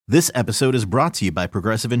This episode is brought to you by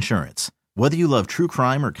Progressive Insurance. Whether you love true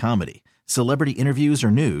crime or comedy, celebrity interviews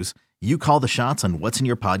or news, you call the shots on what's in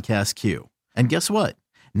your podcast queue. And guess what?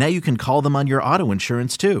 Now you can call them on your auto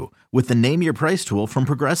insurance too with the Name Your Price tool from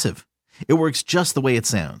Progressive. It works just the way it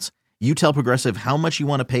sounds. You tell Progressive how much you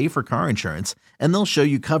want to pay for car insurance, and they'll show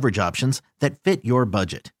you coverage options that fit your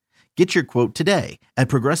budget. Get your quote today at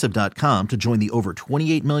Progressive.com to join the over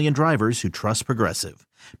 28 million drivers who trust Progressive.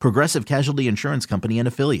 Progressive Casualty Insurance Company and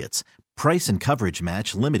Affiliates. Price and coverage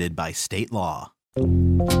match limited by state law.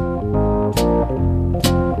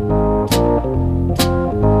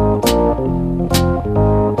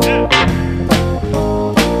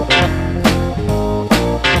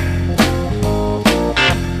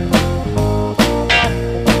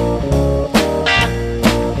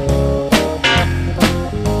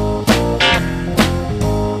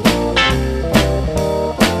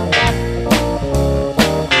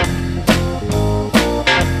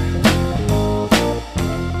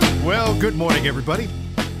 Good morning, everybody.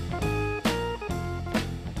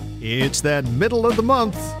 It's that middle of the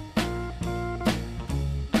month.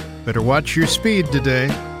 Better watch your speed today.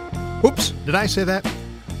 Oops, did I say that?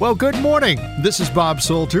 Well, good morning. This is Bob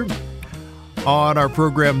Salter. On our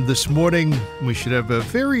program this morning, we should have a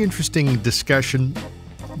very interesting discussion.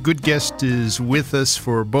 Good guest is with us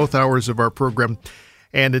for both hours of our program,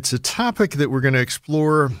 and it's a topic that we're going to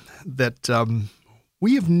explore that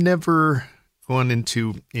we have never gone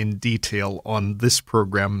into in detail on this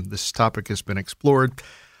program. This topic has been explored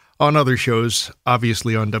on other shows,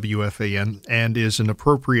 obviously on WFAN, and is an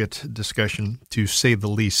appropriate discussion, to say the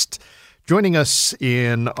least. Joining us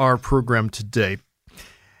in our program today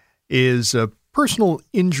is a personal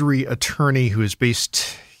injury attorney who is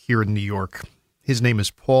based here in New York. His name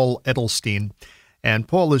is Paul Edelstein, and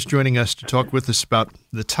Paul is joining us to talk with us about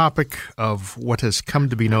the topic of what has come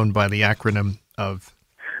to be known by the acronym of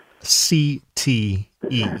CTE.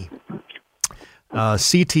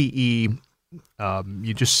 CTE,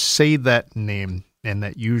 you just say that name, and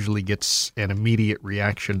that usually gets an immediate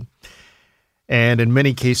reaction. And in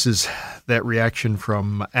many cases, that reaction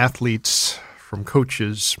from athletes, from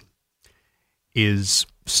coaches, is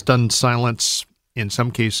stunned silence. In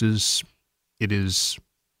some cases, it is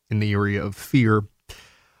in the area of fear.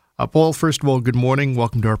 Paul, first of all, good morning.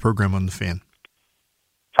 Welcome to our program on The Fan.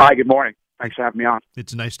 Hi, good morning. Thanks for having me on.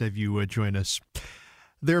 It's nice to have you join us.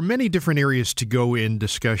 There are many different areas to go in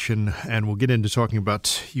discussion, and we'll get into talking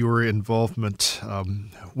about your involvement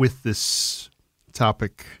with this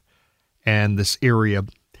topic and this area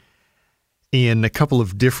in a couple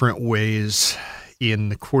of different ways. In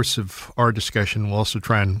the course of our discussion, we'll also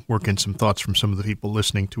try and work in some thoughts from some of the people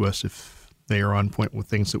listening to us if they are on point with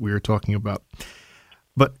things that we are talking about.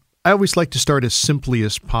 But I always like to start as simply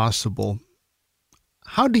as possible.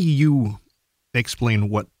 How do you explain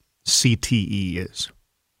what CTE is?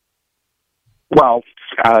 Well,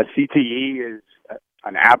 CTE is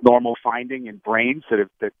an abnormal finding in brains that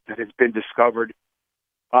has been discovered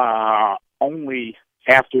only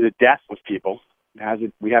after the death of people.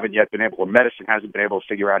 We haven't yet been able, or medicine hasn't been able to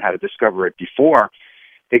figure out how to discover it before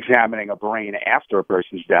examining a brain after a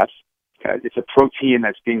person's death. It's a protein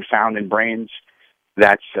that's being found in brains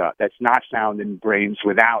that's not found in brains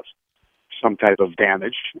without some type of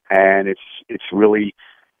damage, and it's really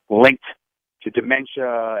linked to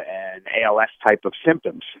dementia and ALS type of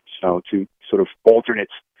symptoms. So to sort of alternate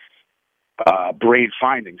brain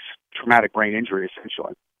findings, traumatic brain injury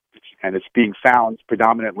essentially. And it's being found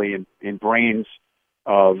predominantly in brains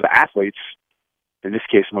of athletes, in this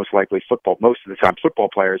case most likely football, most of the time football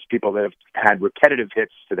players, people that have had repetitive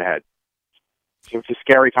hits to the head. So it's a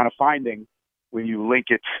scary kind of finding when you link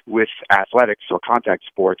it with athletics or contact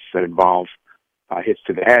sports that involve hits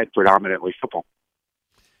to the head, predominantly football.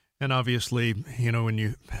 And obviously, when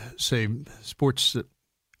you say sports that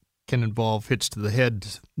can involve hits to the head,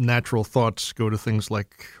 natural thoughts go to things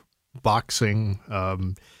like boxing,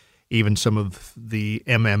 even some of the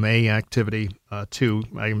MMA activity, too,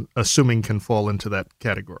 I'm assuming can fall into that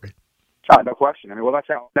category. No question. I mean, well, that's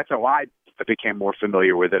how I became more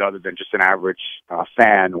familiar with it, other than just an average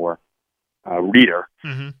fan or reader.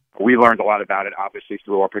 Mm-hmm. We learned a lot about it, obviously,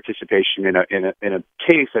 through our participation in a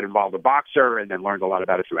case that involved a boxer, and then learned a lot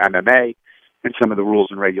about it through MMA and some of the rules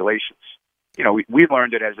and regulations. We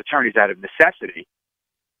learned it as attorneys out of necessity,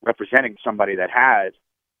 representing somebody that had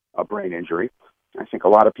a brain injury. I think a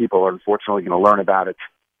lot of people are unfortunately going to learn about it,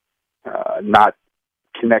 not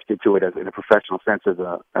connected to it in a professional sense as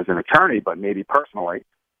an attorney, but maybe personally.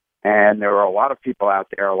 And there are a lot of people out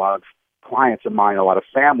there, a lot of clients of mine, a lot of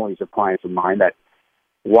families of clients of mine that,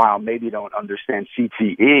 while maybe don't understand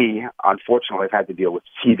CTE, unfortunately have had to deal with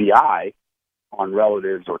TBI on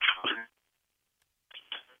relatives or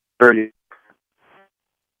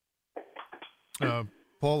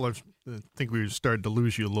Paul, I think we started to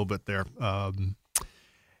lose you a little bit there.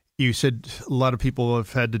 You said a lot of people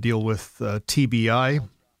have had to deal with TBI,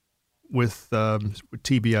 with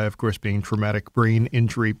TBI, of course, being traumatic brain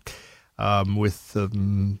injury, with,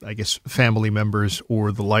 I guess, family members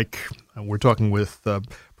or the like. We're talking with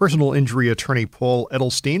personal injury attorney Paul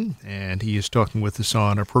Edelstein, and he is talking with us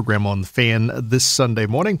on a program on The Fan this Sunday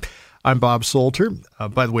morning. I'm Bob Salter.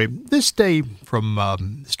 By the way, this day, from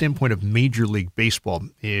the standpoint of Major League Baseball,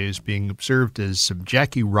 is being observed as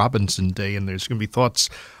Jackie Robinson Day, and there's going to be thoughts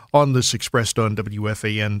on this expressed on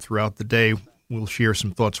WFAN throughout the day. We'll share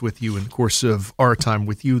some thoughts with you in the course of our time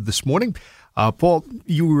with you this morning. Paul,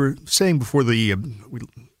 you were saying before we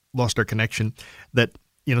lost our connection that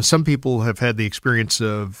some people have had the experience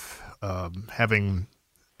of having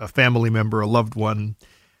a family member, a loved one,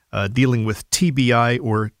 dealing with TBI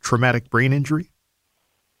or traumatic brain injury?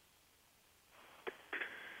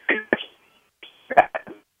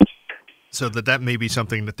 So that may be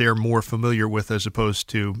something that they're more familiar with as opposed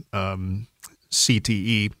to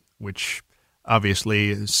CTE, which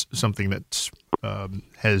obviously is something that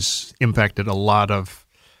has impacted a lot of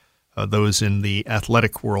those in the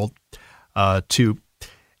athletic world too.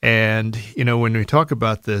 And, when we talk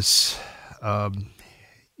about this,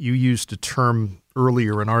 you used a term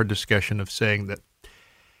earlier in our discussion of saying that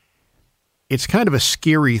it's kind of a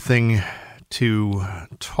scary thing to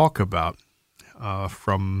talk about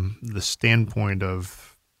from the standpoint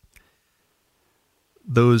of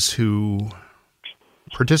those who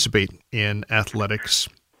participate in athletics,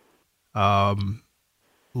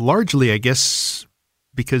 largely, I guess,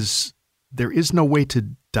 because there is no way to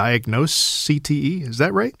diagnose CTE. Is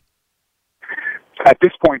that right? At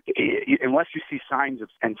this point, unless you see signs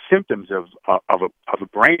and symptoms of a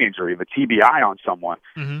brain injury, of a TBI on someone,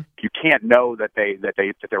 mm-hmm. you can't know that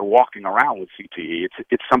they're walking around with CTE.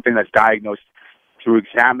 It's something that's diagnosed through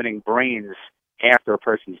examining brains after a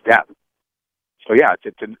person's death. So yeah,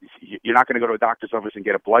 you're not going to go to a doctor's office and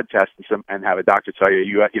get a blood test and have a doctor tell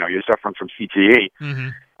you're suffering from CTE.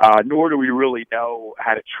 Mm-hmm. Nor do we really know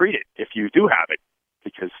how to treat it if you do have it,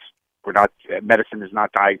 because medicine is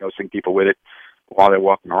not diagnosing people with it while they're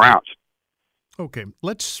walking around. Okay,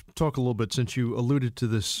 let's talk a little bit, since you alluded to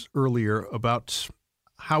this earlier, about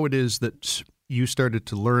how it is that you started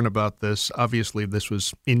to learn about this. Obviously, this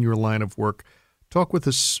was in your line of work. Talk with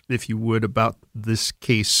us, if you would, about this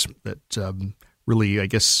case that really, I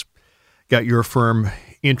guess, got your firm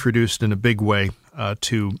introduced in a big way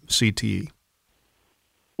to CTE.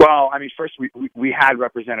 Well, first we had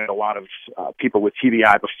represented a lot of people with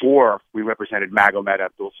TBI before we represented Magomed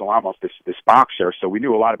Abdulsalamov, this boxer. So we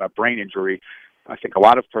knew a lot about brain injury. I think a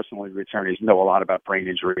lot of personal injury attorneys know a lot about brain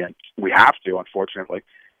injury, and we have to, unfortunately.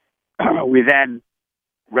 We then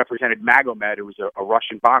represented Magomed, who was a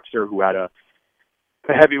Russian boxer who had a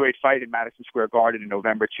heavyweight fight in Madison Square Garden in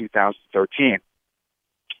November 2013.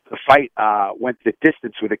 The fight went the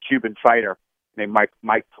distance with a Cuban fighter named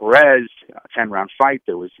Mike Perez, a 10-round fight.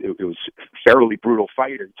 It was a fairly brutal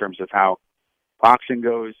fight in terms of how boxing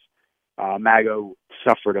goes. Mago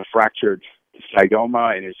suffered a fractured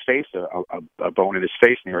stygoma in his face, a bone in his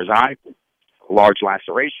face near his eye, a large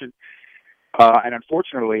laceration, and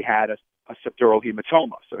unfortunately had a subdural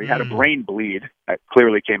hematoma. So he had a brain bleed that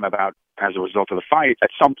clearly came about as a result of the fight at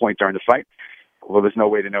some point during the fight, although there's no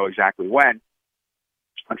way to know exactly when.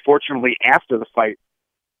 Unfortunately, after the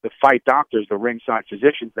fight doctors, the ringside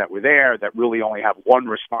physicians that were there, that really only have one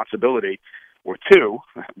responsibility, or two,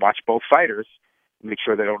 watch both fighters, make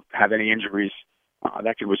sure they don't have any injuries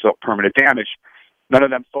that could result in permanent damage. None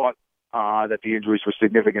of them thought that the injuries were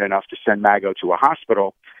significant enough to send Mago to a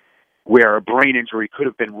hospital where a brain injury could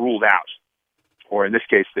have been ruled out, or in this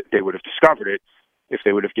case, they would have discovered it if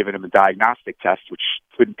they would have given him a diagnostic test, which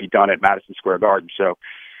couldn't be done at Madison Square Garden. So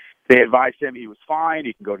they advised him he was fine,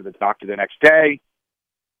 he can go to the doctor the next day.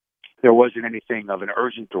 There wasn't anything of an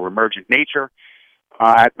urgent or emergent nature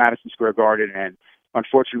at Madison Square Garden, and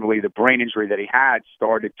unfortunately, the brain injury that he had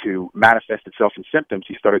started to manifest itself in symptoms.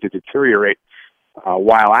 He started to deteriorate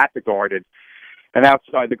while at the Garden, and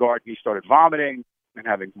outside the Garden, he started vomiting and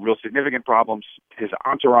having real significant problems. His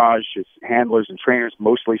entourage, his handlers and trainers,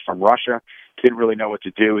 mostly from Russia, didn't really know what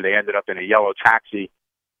to do. They ended up in a yellow taxi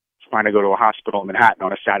trying to go to a hospital in Manhattan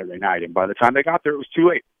on a Saturday night, and by the time they got there, it was too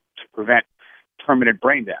late to prevent permanent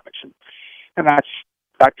brain damage. And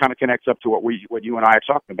that kind of connects up to what you and I are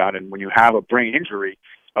talking about. And when you have a brain injury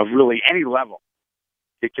of really any level,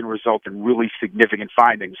 it can result in really significant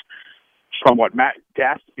findings from what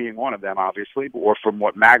DAST being one of them, obviously, or from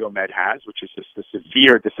what Magomed has, which is just a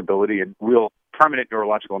severe disability and real permanent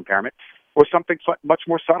neurological impairment, or something much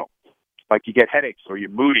more subtle, like you get headaches or you're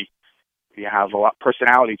moody, you have a lot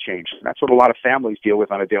personality change. And that's what a lot of families deal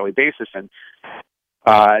with on a daily basis, and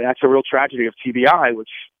that's a real tragedy of TBI, which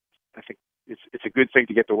I think it's a good thing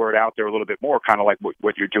to get the word out there a little bit more, kind of like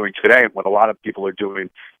what you're doing today and what a lot of people are doing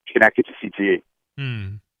connected to CTE.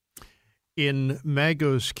 In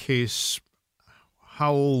Mago's case,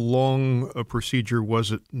 how long a procedure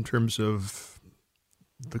was it in terms of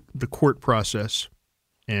the court process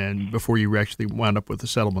and before you actually wound up with the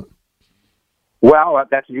settlement? Well,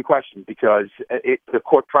 that's a good question because the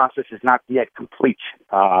court process is not yet complete.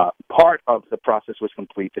 Part of the process was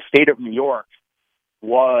complete. The state of New York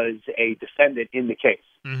was a defendant in the case,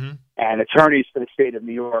 and attorneys for the state of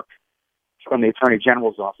New York from the Attorney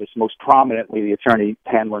General's office, most prominently the attorney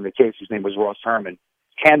handling the case, whose name was Ross Herman,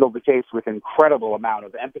 handled the case with an incredible amount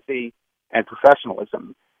of empathy and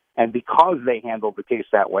professionalism. And because they handled the case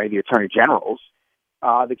that way, the Attorney Generals,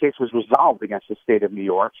 the case was resolved against the state of New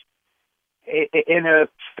York in a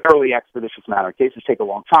fairly expeditious manner. Cases take a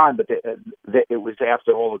long time, but it was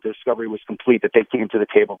after all the discovery was complete that they came to the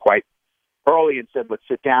table quite early and said, let's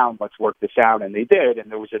sit down, let's work this out. And they did. And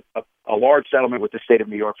there was a large settlement with the state of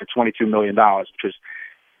New York for $22 million, which was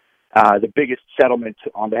the biggest settlement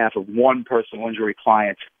on behalf of one personal injury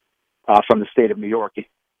client from the state of New York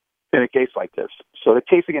in a case like this. So the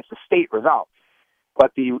case against the state resolved.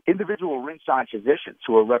 But the individual ringside physicians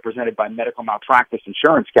who are represented by medical malpractice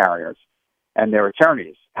insurance carriers and their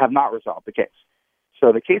attorneys have not resolved the case.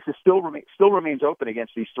 So the case is still remains open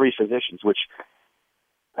against these three physicians, which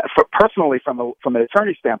personally, from an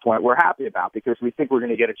attorney standpoint, we're happy about because we think we're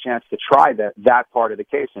going to get a chance to try that part of the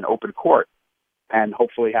case in open court and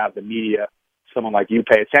hopefully have the media, someone like you,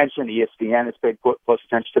 pay attention. ESPN has paid close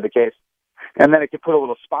attention to the case. And then it could put a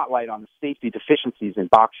little spotlight on the safety deficiencies in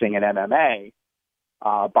boxing and MMA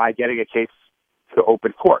by getting a case to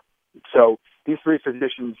open court. So these three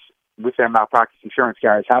physicians with their malpractice insurance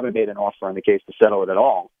carriers haven't made an offer on the case to settle it at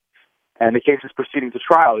all. And the case is proceeding to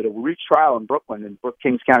trial. It will reach trial in Brooklyn, in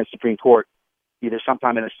Kings County Supreme Court, either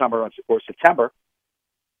sometime in the summer or September.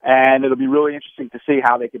 And it'll be really interesting to see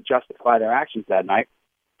how they could justify their actions that night,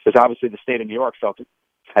 because obviously the state of New York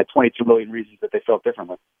had 22 million reasons that they felt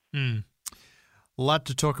differently. A lot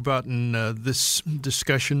to talk about in this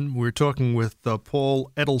discussion. We're talking with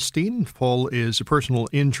Paul Edelstein. Paul is a personal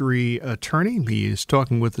injury attorney. He is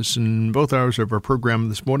talking with us in both hours of our program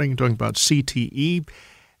this morning, talking about CTE.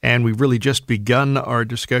 And we've really just begun our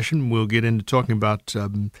discussion. We'll get into talking about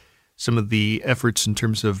some of the efforts in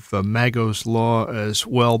terms of Mago's Law as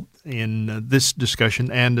well in this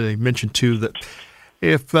discussion. And I mentioned, too, that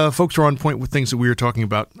if folks are on point with things that we were talking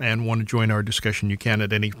about and want to join our discussion, you can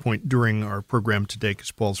at any point during our program today, because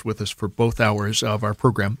Paul's with us for both hours of our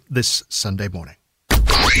program this Sunday morning.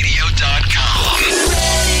 Radio.com.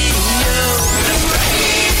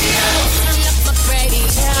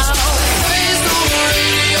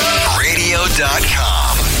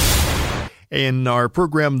 Radio.com. In our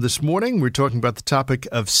program this morning, we're talking about the topic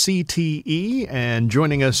of CTE, and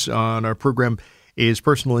joining us on our program is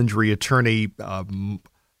personal injury attorney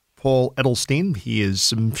Paul Edelstein. He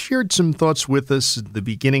has shared some thoughts with us at the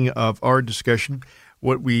beginning of our discussion.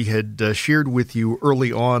 What we had shared with you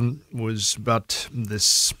early on was about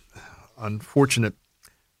this unfortunate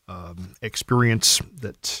experience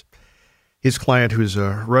that his client, who's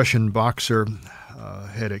a Russian boxer,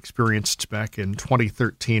 had experienced back in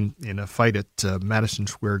 2013 in a fight at Madison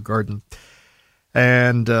Square Garden.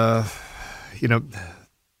 And,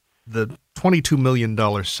 the $22 million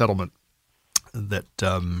settlement that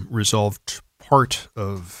resolved part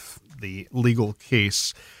of the legal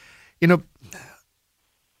case,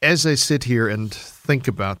 as I sit here and think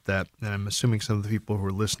about that, and I'm assuming some of the people who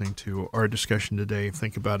are listening to our discussion today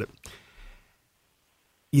think about it,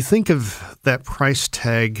 you think of that price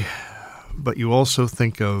tag, but you also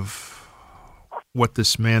think of what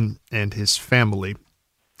this man and his family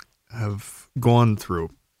have gone through.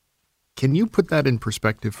 Can you put that in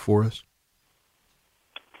perspective for us?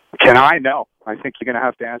 Can I? No. I think you're going to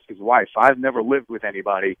have to ask his wife. I've never lived with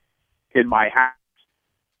anybody in my house.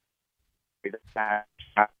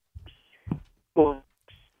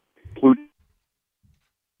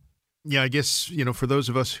 Yeah, I guess, for those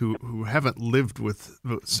of us who haven't lived with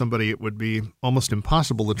somebody, it would be almost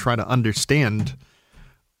impossible to try to understand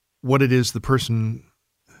what it is the person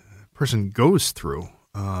goes through.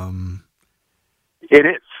 It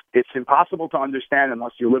is. It's impossible to understand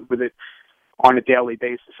unless you live with it on a daily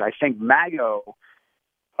basis. I think Mago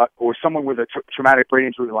or someone with a traumatic brain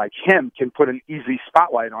injury like him can put an easy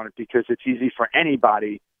spotlight on it because it's easy for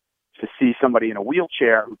anybody to see somebody in a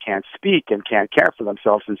wheelchair who can't speak and can't care for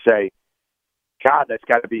themselves and say, God, that's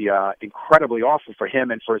got to be incredibly awful for him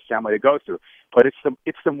and for his family to go through. But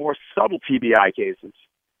it's the more subtle TBI cases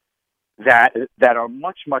that are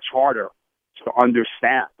much, much harder to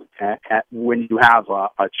understand when you have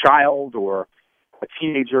a child or a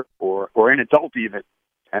teenager or an adult even,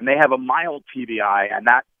 and they have a mild TBI, and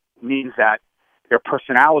that means that their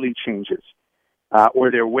personality changes, or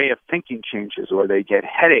their way of thinking changes, or they get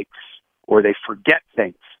headaches, or they forget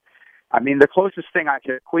things. I mean, the closest thing I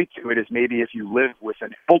can equate to it is maybe if you live with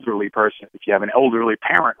an elderly person, if you have an elderly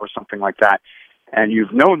parent or something like that, and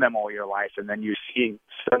you've known them all your life, and then you're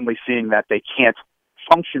suddenly seeing that they can't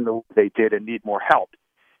function the way they did and need more help.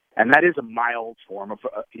 And that is a mild form of,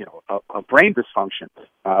 a brain dysfunction.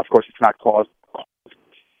 Of course, it's not caused.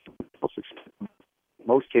 In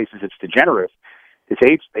most cases, it's degenerative. It's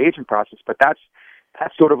the aging process, but that's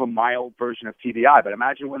sort of a mild version of TBI. But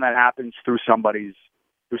imagine when that happens through some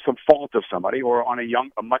fault of somebody, or on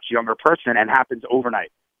a much younger person, and happens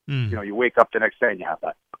overnight. Mm. You wake up the next day and you have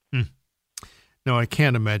that. Mm. No, I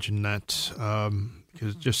can't imagine that,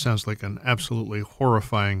 because it just sounds like an absolutely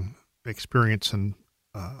horrifying experience and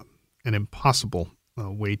an impossible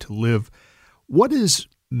way to live. What is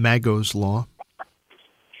Mago's Law?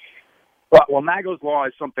 Well, Mago's Law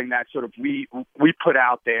is something that sort of we put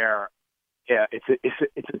out there. Yeah, it's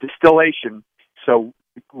a distillation. So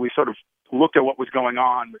we sort of looked at what was going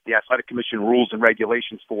on with the Athletic Commission rules and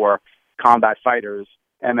regulations for combat fighters,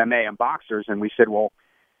 MMA, and boxers, and we said, well,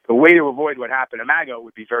 the way to avoid what happened to Mago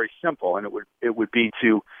would be very simple, and it would be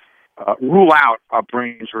to rule out a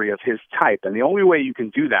brain injury of his type. And the only way you can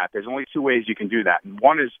do that, there's only two ways you can do that. And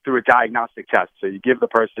one is through a diagnostic test. So you give the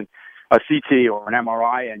person a CT or an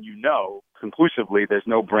MRI, and conclusively there's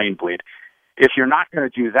no brain bleed. If you're not going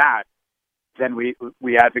to do that, then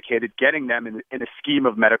we advocated getting them in a scheme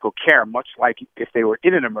of medical care, much like if they were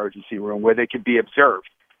in an emergency room where they could be observed.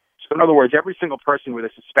 So in other words, every single person with a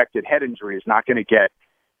suspected head injury is not going to get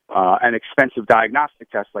an expensive diagnostic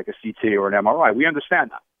test like a CT or an MRI. We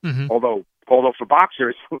understand that. Mm-hmm. Although for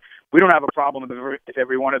boxers, we don't have a problem if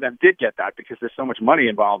every one of them did get that, because there's so much money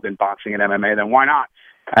involved in boxing and MMA, then why not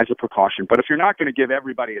as a precaution? But if you're not going to give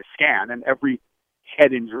everybody a scan, and every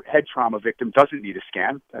head trauma victim doesn't need a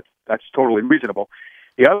scan, that's totally reasonable.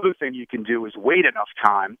 The other thing you can do is wait enough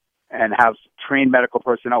time and have trained medical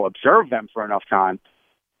personnel observe them for enough time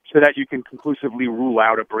so that you can conclusively rule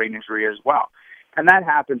out a brain injury as well. And that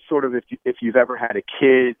happens sort of if you've ever had a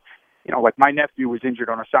kid, like my nephew was injured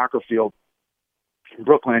on a soccer field in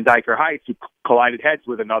Brooklyn and Dyker Heights. He collided heads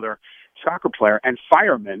with another soccer player, and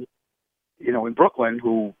firemen, in Brooklyn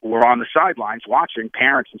who were on the sidelines watching,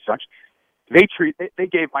 parents and such, they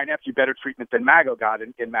gave my nephew better treatment than Mago got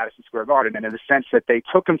in Madison Square Garden, and in the sense that they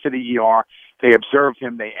took him to the ER, they observed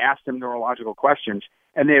him, they asked him neurological questions,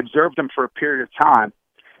 and they observed him for a period of time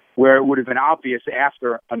where it would have been obvious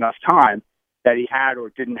after enough time that he had or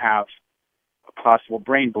didn't have a possible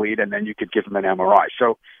brain bleed, and then you could give him an MRI.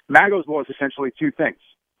 So Mago's Law is essentially two things.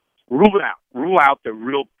 Rule it out. Rule out the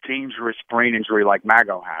real dangerous brain injury like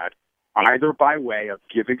Mago had, either by way of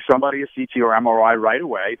giving somebody a CT or MRI right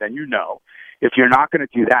away, then If you're not going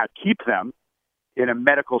to do that, keep them in a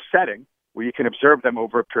medical setting where you can observe them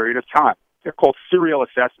over a period of time. They're called serial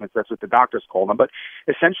assessments. That's what the doctors call them. But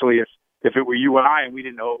essentially, if it were you and I and we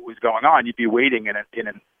didn't know what was going on, you'd be waiting in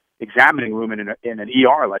an examining room in an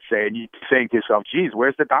ER, let's say, and you'd be saying to yourself, geez,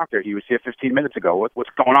 where's the doctor? He was here 15 minutes ago. What's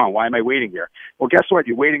going on? Why am I waiting here? Well, guess what?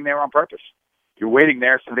 You're waiting there on purpose. You're waiting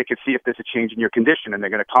there so they can see if there's a change in your condition, and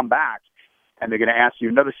they're going to come back, and they're going to ask you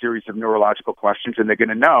another series of neurological questions, and they're going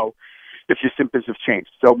to know if your symptoms have changed.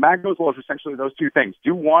 So Mago's Law is essentially those two things.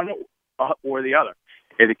 Do one or the other.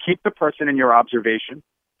 Either keep the person in your observation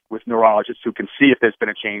with neurologists who can see if there's been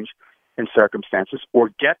a change in circumstances, or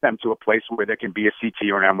get them to a place where there can be a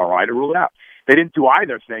CT or an MRI to rule it out. They didn't do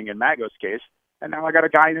either thing in Mago's case, and now I got a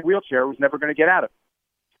guy in a wheelchair who's never going to get out of it.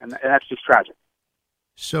 And that's just tragic.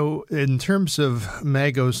 So in terms of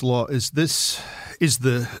Mago's Law, is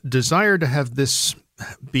the desire to have this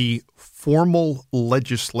be formal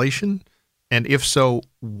legislation? And if so,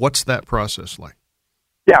 what's that process like?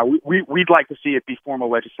 Yeah, we'd like to see it be formal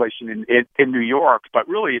legislation in New York, but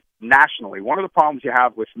really nationally. One of the problems you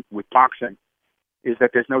have with boxing is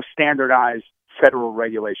that there's no standardized federal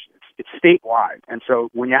regulation. It's statewide. And so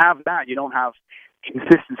when you have that, you don't have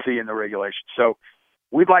consistency in the regulation. So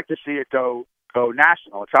we'd like to see it go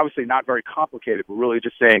national. It's obviously not very complicated. We're really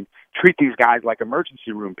just saying treat these guys like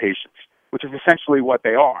emergency room patients, which is essentially what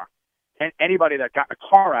they are. anybody that got in a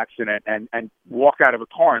car accident and walked out of a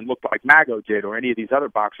car and looked like Mago did, or any of these other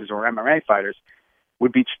boxers or MMA fighters,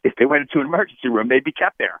 would be, if they went into an emergency room, they'd be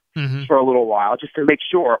kept there for a little while just to make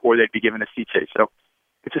sure, or they'd be given a CT. So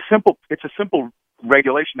it's a simple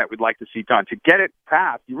regulation that we'd like to see done. To get it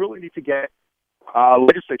passed, you really need to get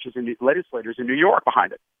legislators in New York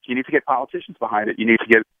behind it. You need to get politicians behind it. You need to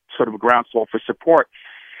get sort of a groundswell for support.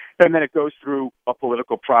 And then it goes through a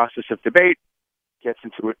political process of debate, gets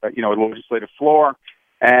into a legislative floor,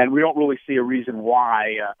 and we don't really see a reason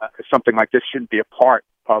why something like this shouldn't be a part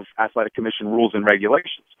of Athletic Commission rules and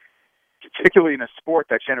regulations, particularly in a sport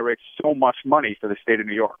that generates so much money for the state of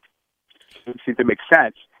New York. It seems to make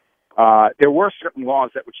sense. There were certain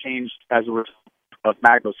laws that were changed as a result of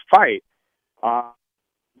Mago's fight, but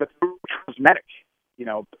they were cosmetic.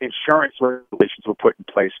 Insurance regulations were put in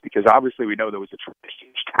place because obviously we know there was a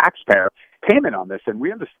huge taxpayer payment on this, and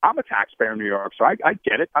I'm a taxpayer in New York, so I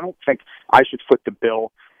get it. I don't think I should foot the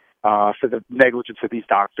bill for the negligence of these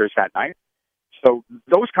doctors that night. So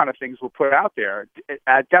those kind of things were put out there,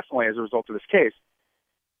 definitely as a result of this case.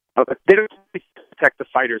 But they don't protect the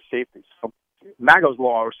fighter's safety. So Mago's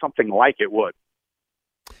law or something like it would.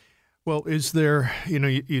 Well, is there,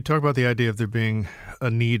 you talk about the idea of there being a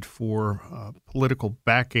need for political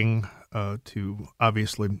backing to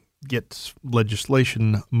obviously get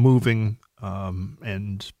legislation moving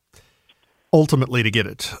and ultimately to get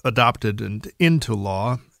it adopted and into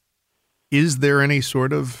law. Is there any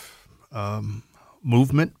sort of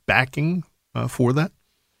movement backing for that?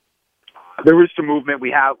 There is some movement.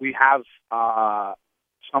 We have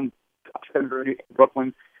some senator in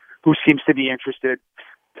Brooklyn who seems to be interested.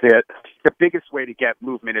 The biggest way to get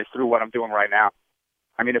movement is through what I'm doing right now.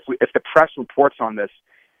 I mean, if the press reports on this,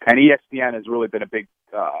 and ESPN has really been a big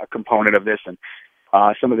component of this, and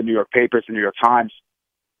some of the New York papers, the New York Times,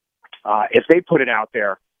 if they put it out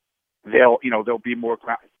there, there'll be more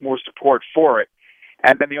support for it.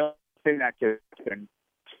 And then the other thing that can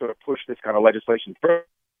sort of push this kind of legislation through,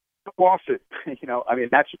 lawsuit. I mean,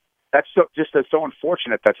 that's so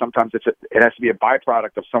unfortunate that sometimes it has to be a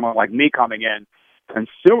byproduct of someone like me coming in and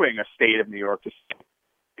suing a state of New York to,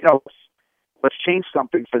 let's change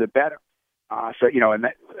something for the better. And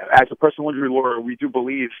that, as a personal injury lawyer, we do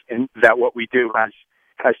believe in that what we do has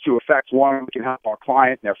two effects. One, we can help our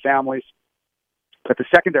client and their families. But the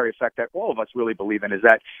secondary effect that all of us really believe in is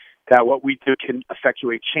that what we do can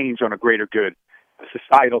effectuate change on a greater good, a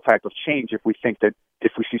societal type of change if we see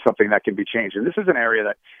something that can be changed. And this is an area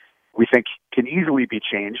that we think can easily be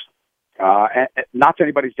changed. And not to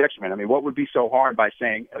anybody's detriment. I mean, what would be so hard by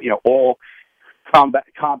saying, all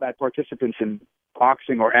combat participants in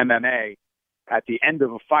boxing or MMA at the end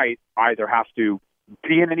of a fight either have to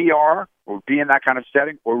be in an ER or be in that kind of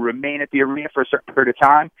setting or remain at the arena for a certain period of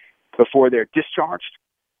time before they're discharged,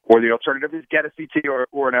 or the alternative is get a CT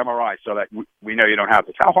or an MRI so that we know you don't have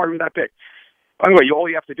this. How hard would that be? By the way, all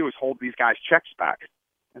you have to do is hold these guys' checks back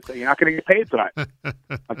and say, you're not going to get paid tonight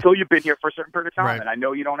until you've been here for a certain period of time, right. And I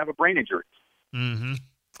know you don't have a brain injury. Mm-hmm.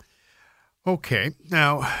 Okay.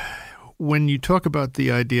 Now, when you talk about the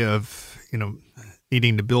idea of,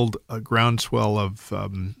 needing to build a groundswell of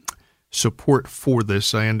support for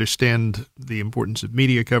this, I understand the importance of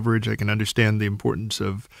media coverage. I can understand the importance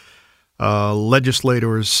of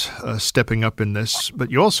legislators stepping up in this, but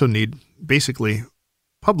you also need basically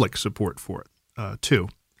public support for it, too.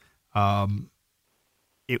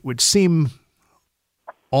 It would seem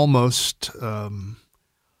almost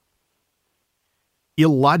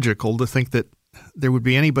illogical to think that there would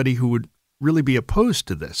be anybody who would really be opposed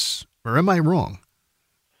to this, or am I wrong?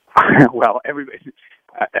 Well,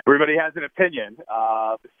 everybody has an opinion.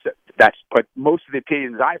 But most of the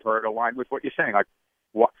opinions I've heard align with what you're saying. Like,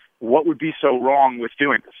 what would be so wrong with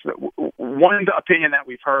doing this? One opinion that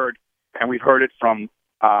we've heard, and we've heard it from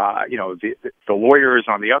the lawyers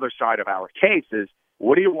on the other side of our case, is,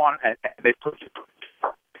 what do you want? And they put.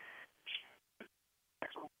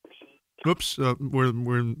 Oops,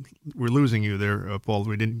 we're losing you there, Paul.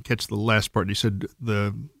 We didn't catch the last part. You said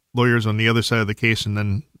the lawyers on the other side of the case, and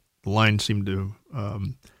then the line seemed to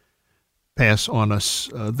pass on us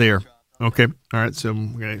there. Okay, all right. So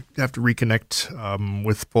we're going to have to reconnect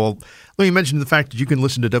with Paul. Let me mention the fact that you can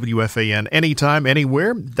listen to WFAN anytime,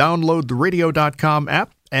 anywhere. Download the radio.com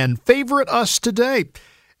app and favorite us today.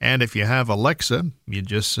 And if you have Alexa, you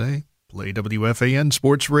just say, play WFAN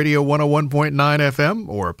Sports Radio 101.9 FM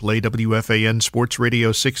or play WFAN Sports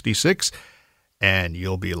Radio 66, and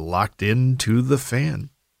you'll be locked into the fan.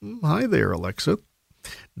 Hi there, Alexa.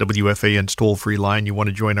 WFAN's toll-free line. You want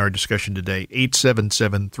to join our discussion today,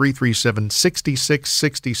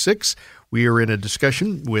 877-337-6666. We are in a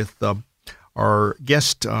discussion with our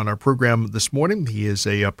guest on our program this morning. He is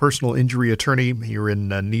a personal injury attorney here in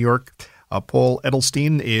New York. Paul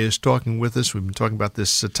Edelstein is talking with us. We've been talking about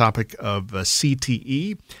this topic of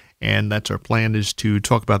CTE, and that's our plan, is to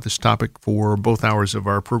talk about this topic for both hours of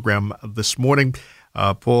our program this morning.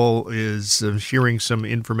 Paul is sharing some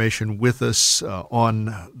information with us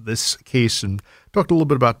on this case and talked a little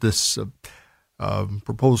bit about this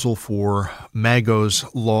proposal for Mago's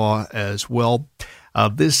Law as well.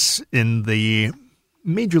 This, in the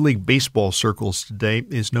Major League Baseball circles today,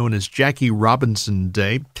 is known as Jackie Robinson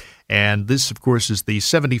Day. And this, of course, is the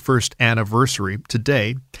 71st anniversary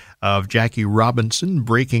today of Jackie Robinson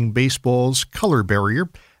breaking baseball's color barrier.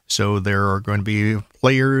 So there are going to be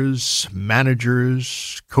players,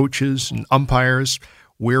 managers, coaches, and umpires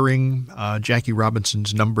wearing Jackie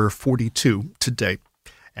Robinson's number 42 today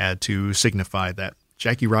to signify that.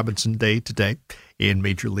 Jackie Robinson Day today in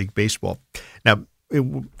Major League Baseball. Now,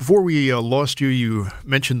 before we lost you, you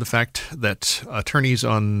mentioned the fact that attorneys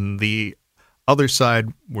on the other side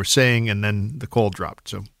were saying, and then the call dropped.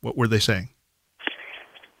 So what were they saying?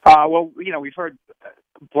 Well, we've heard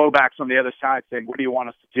blowback from the other side saying, what do you want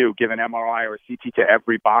us to do? Give an MRI or a CT to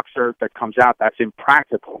every boxer that comes out? That's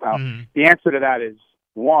impractical. Now, the answer to that is,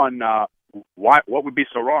 one, what would be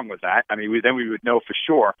so wrong with that? I mean, then we would know for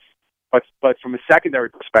sure. But from a secondary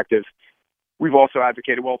perspective, we've also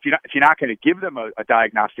advocated, well, if you're not going to give them a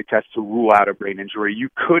diagnostic test to rule out a brain injury, you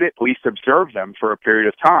could at least observe them for a period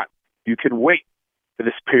of time. You could wait for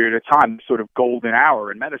this period of time, sort of golden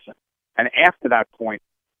hour in medicine. And after that point,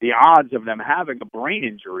 the odds of them having a brain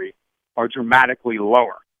injury are dramatically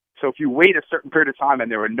lower. So if you wait a certain period of time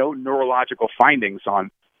and there are no neurological findings on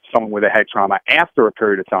someone with a head trauma after a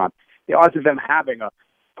period of time, the odds of them having a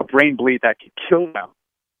brain bleed that could kill them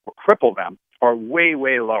or cripple them are way,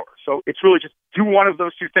 way lower. So it's really just do one of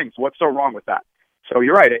those two things. What's so wrong with that? So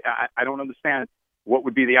you're right. I don't understand what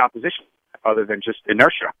would be the opposition other than just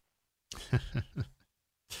inertia.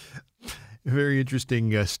 Very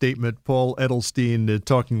interesting statement. Paul Edelstein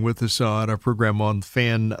talking with us on our program on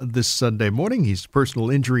Fan this Sunday morning. He's a personal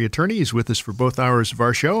injury attorney. He's with us for both hours of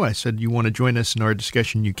our show. I said you want to join us in our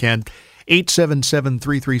discussion, you can.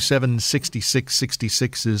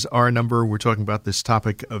 877-337-6666 is our number. We're talking about this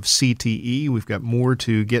topic of CTE. We've got more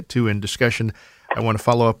to get to in discussion. I want to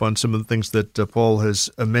follow up on some of the things that Paul has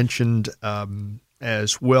mentioned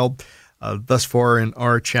as well thus far in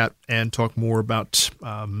our chat, and talk more about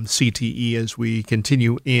CTE as we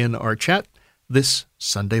continue in our chat this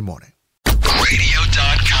Sunday morning.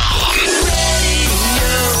 Radio.com.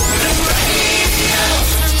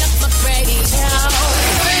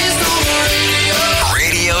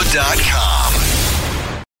 Radio.com.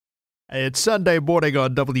 It's Sunday morning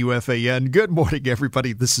on WFAN. Good morning,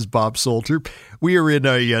 everybody. This is Bob Salter. We are in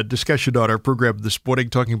a discussion on our program this morning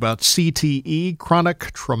talking about CTE,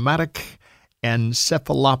 chronic traumatic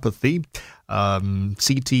encephalopathy.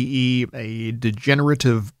 CTE, a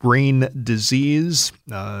degenerative brain disease.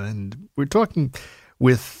 And we're talking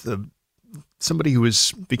with somebody who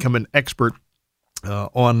has become an expert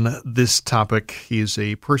on this topic. He is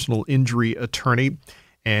a personal injury attorney,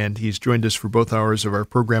 and he's joined us for both hours of our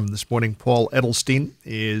program this morning. Paul Edelstein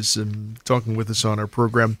is talking with us on our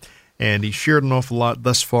program, and he shared an awful lot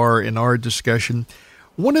thus far in our discussion.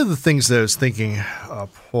 One of the things that I was thinking,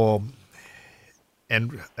 Paul,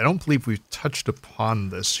 and I don't believe we've touched upon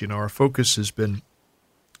this, our focus has been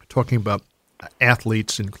talking about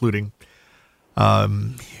athletes, including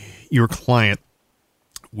your client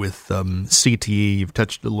with CTE. You've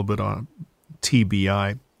touched a little bit on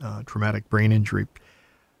TBI, traumatic brain injury.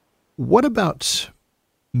 What about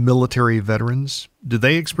military veterans? Do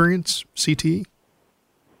they experience CTE?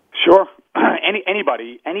 Sure.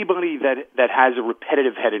 Anybody that has a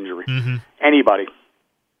repetitive head injury, anybody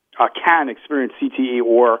can experience CTE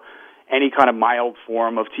or any kind of mild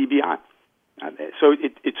form of TBI. So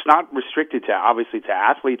it's not restricted to, obviously, to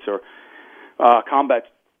athletes or combat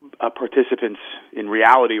participants in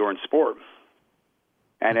reality or in sport.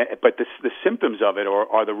 But the symptoms of it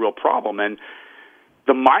are the real problem. And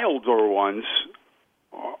the milder ones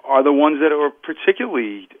are the ones that are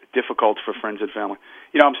particularly difficult for friends and family.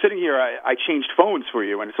 I'm sitting here, I changed phones for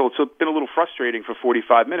you, and so it's been a little frustrating for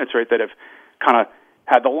 45 minutes, right, that I've kind of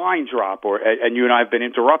had the line drop, and you and I have been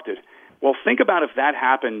interrupted. Well, think about if that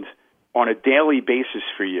happened on a daily basis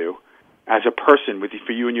for you as a person,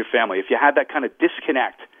 for you and your family. If you had that kind of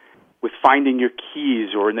disconnect with finding your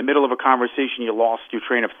keys, or in the middle of a conversation you lost your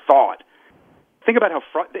train of thought. Think about how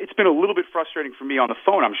it's been a little bit frustrating for me on the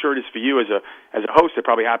phone. I'm sure it is for you as a host. It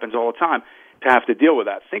probably happens all the time to have to deal with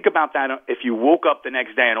that. Think about that if you woke up the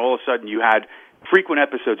next day and all of a sudden you had frequent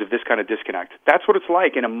episodes of this kind of disconnect. That's what it's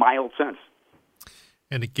like in a mild sense.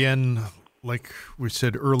 And again, like we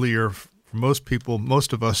said earlier, for most people,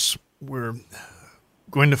 most of us, we're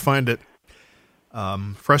going to find it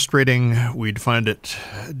frustrating. We'd find it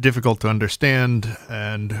difficult to understand.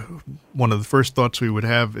 And one of the first thoughts we would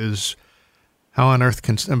have is, how on earth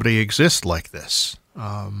can somebody exist like this?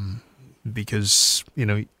 Because,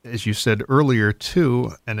 as you said earlier,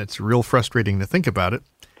 too, and it's real frustrating to think about it,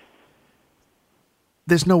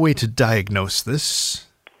 there's no way to diagnose this.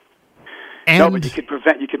 And no, but you could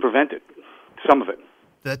prevent it. Some of it.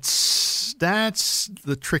 That's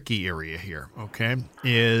the tricky area here, okay,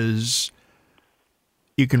 is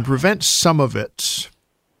you can prevent some of it.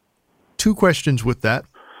 Two questions with that.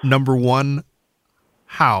 Number one,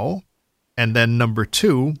 how? And then number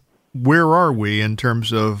two, where are we in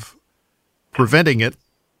terms of preventing it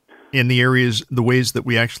in the ways that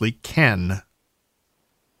we actually can?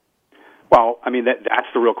 Well, I mean, that's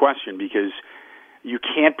the real question, because you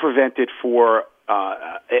can't prevent it for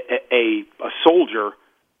a soldier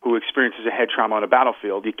who experiences a head trauma on a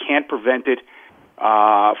battlefield. You can't prevent it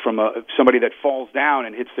from somebody that falls down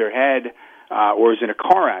and hits their head or is in a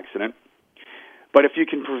car accident. But if you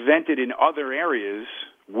can prevent it in other areas,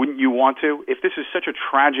 wouldn't you want to? If this is such a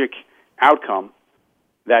tragic outcome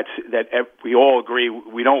that we all agree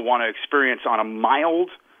we don't want to experience on a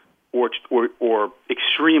mild or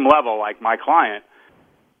extreme level like my client,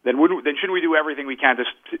 then shouldn't we do everything we can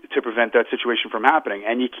to prevent that situation from happening?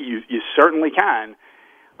 And you certainly can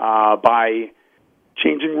by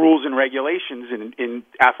changing rules and regulations in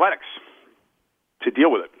athletics to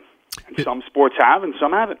deal with it. And some sports have and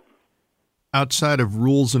some haven't. Outside of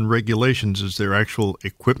rules and regulations, is there actual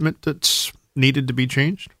equipment that's needed to be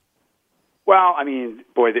changed? Well, I mean,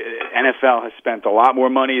 boy, the NFL has spent a lot more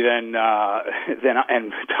money and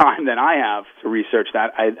time than I have to research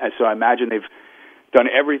that. So I imagine they've done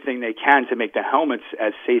everything they can to make the helmets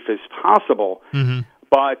as safe as possible. Mm-hmm.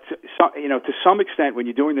 But to some extent, when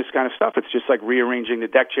you're doing this kind of stuff, it's just like rearranging the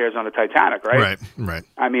deck chairs on the Titanic, right? Right.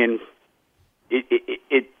 I mean,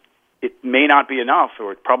 it may not be enough,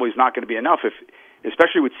 or it probably is not going to be enough,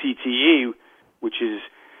 especially with CTE, which is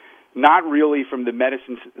not really from the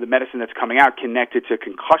medicine that's coming out connected to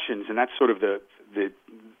concussions, and that's sort of the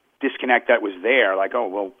disconnect that was there. Like, oh,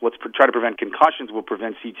 well, let's try to prevent concussions, we'll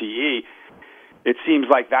prevent CTE. It seems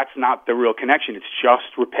like that's not the real connection. It's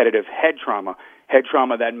just repetitive head trauma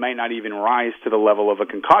that might not even rise to the level of a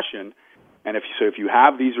concussion. And if you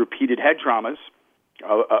have these repeated head traumas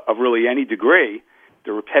of really any degree,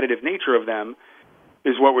 the repetitive nature of them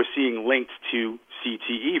is what we're seeing linked to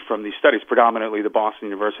CTE from these studies, predominantly the Boston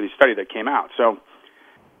University study that came out. So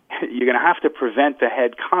you're going to have to prevent the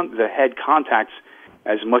head contacts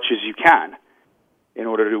as much as you can in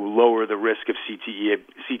order to lower the risk of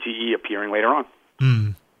CTE appearing later on.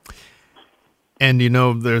 Mm.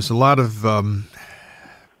 And, there's a lot of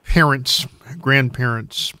parents,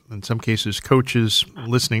 grandparents, in some cases coaches,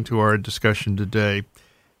 listening to our discussion today,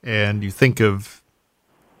 and you think of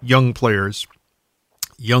young players,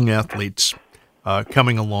 young athletes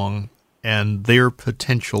coming along, and their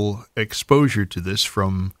potential exposure to this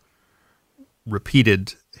from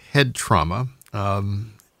repeated head trauma.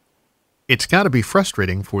 It's got to be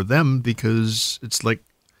frustrating for them, because it's like,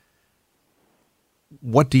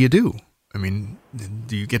 what do you do? I mean,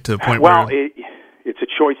 do you get to a point where... Well, it's a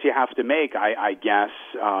choice you have to make, I guess.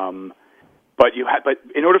 But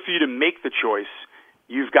in order for you to make the choice,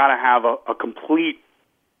 you've got to have a complete,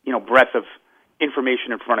 breadth of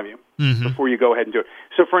information in front of you before you go ahead and do it.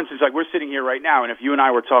 So, for instance, like we're sitting here right now, and if you and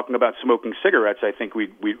I were talking about smoking cigarettes, I think we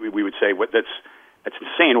would say, that's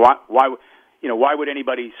insane. Why would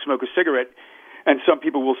anybody smoke a cigarette? And some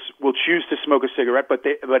people will choose to smoke a cigarette, but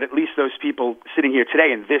at least those people sitting here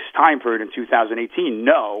today in this time period in 2018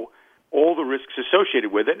 know all the risks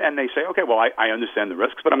associated with it, and they say, okay, well, I understand the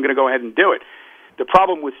risks, but I'm going to go ahead and do it. The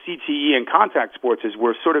problem with CTE and contact sports is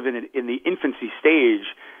we're sort of in the infancy stage,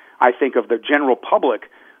 I think, of the general public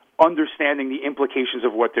understanding the implications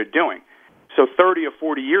of what they're doing. So 30 or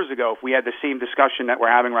 40 years ago, if we had the same discussion that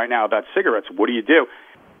we're having right now about cigarettes, what do you do?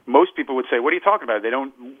 Most people would say, what are you talking about? They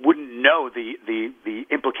wouldn't know the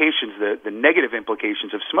implications, the negative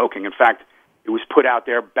implications of smoking. In fact, it was put out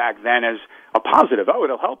there back then as a positive. Oh,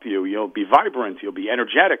 it'll help you. You'll be vibrant. You'll be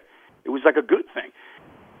energetic. It was like a good thing.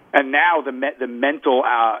 And now the mental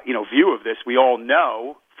view of this, we all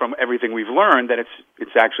know from everything we've learned that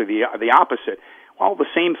it's actually the opposite. Well, the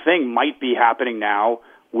same thing might be happening now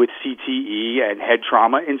with CTE and head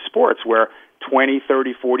trauma in sports, where 20,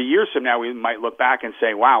 30, 40 years from now, we might look back and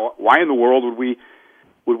say, wow, why in the world would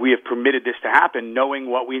we have permitted this to happen, knowing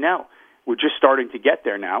what we know? We're just starting to get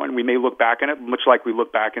there now, and we may look back on it, much like we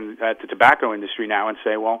look back at the tobacco industry now and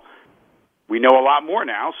say, well, we know a lot more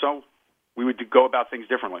now, so we would go about things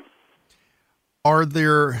differently. Are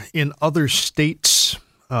there in other states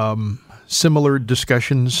similar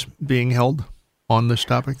discussions being held on this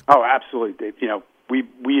topic? Oh, absolutely. You know, we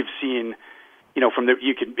have seen, you know,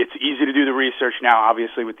 it's easy to do the research now,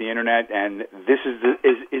 obviously with the internet, and this is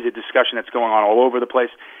a discussion that's going on all over the place.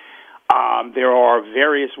 There are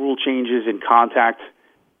various rule changes in contact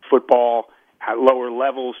football at lower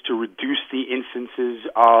levels to reduce the instances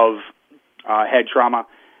of head trauma.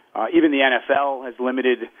 Even the NFL has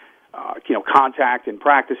limited, contact in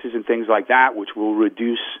practices and things like that, which will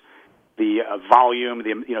reduce the volume,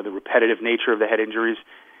 the repetitive nature of the head injuries.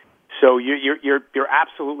 So you're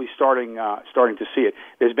absolutely starting to see it.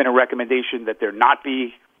 There's been a recommendation that there not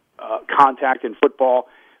be contact in football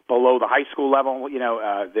below the high school level.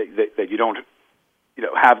 That you don't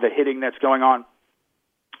have the hitting that's going on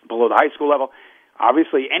below the high school level.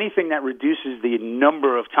 Obviously, anything that reduces the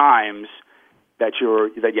number of times that you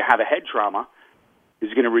have a head trauma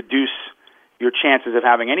is going to reduce your chances of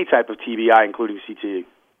having any type of TBI, including CTE.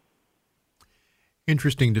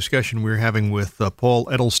 Interesting discussion we're having with Paul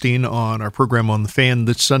Edelstein on our program on The Fan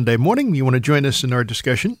this Sunday morning. You want to join us in our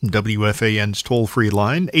discussion? WFAN's toll-free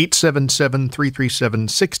line,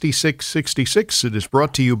 877-337-6666. It is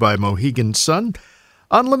brought to you by Mohegan Sun.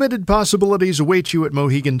 Unlimited possibilities await you at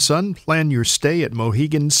Mohegan Sun. Plan your stay at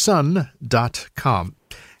mohegansun.com.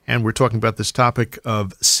 And we're talking about this topic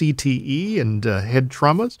of CTE and head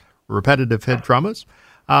traumas, repetitive head traumas.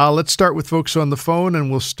 Let's start with folks on the phone, and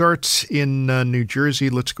we'll start in New Jersey.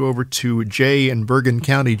 Let's go over to Jay in Bergen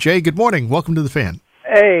County. Jay, good morning. Welcome to The Fan.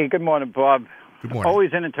 Hey, good morning, Bob. Good morning.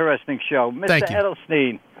 Always an interesting show. Mr. Thank you.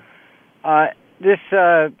 Edelstein,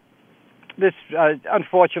 this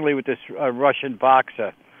unfortunately with this Russian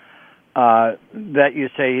boxer that you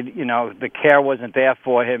say, the care wasn't there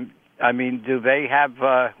for him. I mean, would they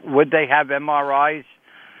have MRIs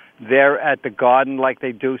there at the Garden like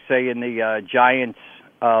they do, say, in the Giants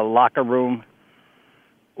locker room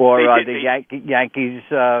or the Yankees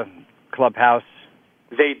clubhouse?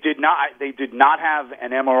 They did not have an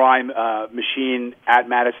MRI machine at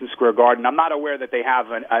Madison Square Garden. I'm not aware that they have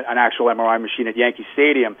an actual MRI machine at Yankee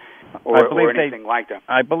Stadium or anything like that.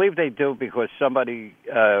 I believe they do because somebody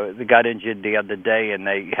got injured the other day, and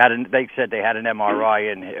they said they had an MRI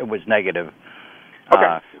and it was negative.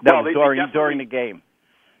 Okay, during the game.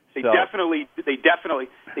 They definitely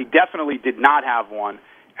did not have one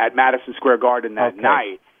at Madison Square Garden that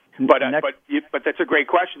night. But that's a great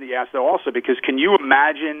question that you asked, though, also, because can you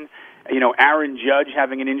imagine, Aaron Judge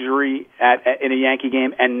having an injury in a Yankee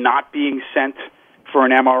game and not being sent for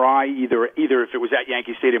an MRI, either if it was at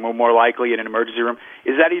Yankee Stadium or more likely in an emergency room?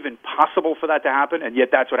 Is that even possible for that to happen? And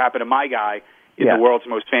yet that's what happened to my guy in the world's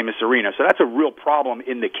most famous arena. So that's a real problem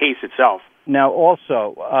in the case itself. Now,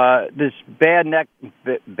 also, this bare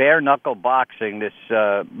knuckle boxing, this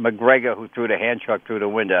McGregor who threw the hand truck through the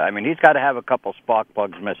window, I mean, he's got to have a couple spark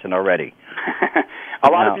plugs missing already. A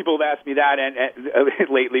lot of people have asked me that and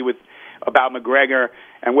lately about McGregor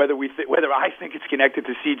and whether I think it's connected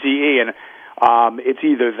to CTE, and it's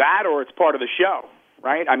either that or it's part of the show,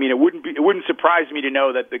 right? I mean, it wouldn't surprise me to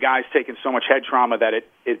know that the guy's taken so much head trauma that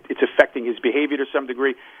it's affecting his behavior to some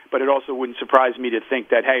degree. But it also wouldn't surprise me to think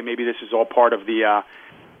that, hey, maybe this is all part of the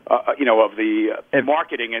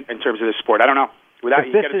marketing in terms of the sport. I don't know. He's got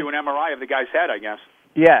to do an MRI of the guy's head, I guess.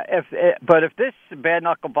 Yeah, but if this bare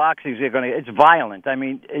knuckle boxing it's violent. I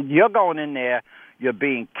mean, you're going in there, you're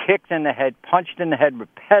being kicked in the head, punched in the head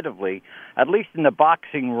repetitively. At least in the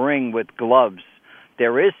boxing ring with gloves,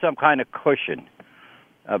 there is some kind of cushion.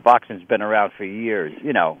 Boxing's been around for years,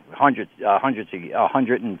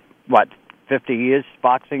 50 years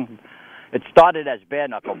boxing. It started as bare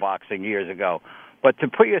knuckle boxing years ago. But to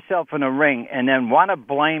put yourself in a ring and then want to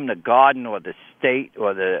blame the Garden or the state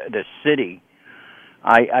or the city,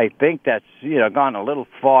 I think that's gone a little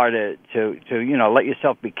far to let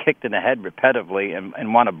yourself be kicked in the head repetitively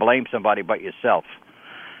and want to blame somebody but yourself.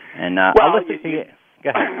 And I'll listen to you. Go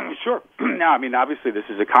ahead. Sure. No, I mean, obviously this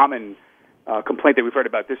is a common complaint that we've heard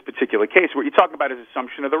about this particular case. What you're talking about is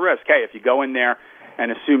assumption of the risk. Hey, if you go in there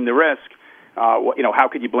and assume the risk, how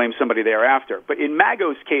could you blame somebody thereafter? But in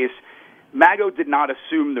Mago's case, Mago did not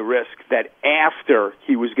assume the risk that after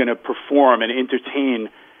he was going to perform and entertain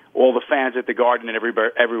all the fans at the Garden and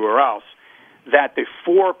everywhere else, that the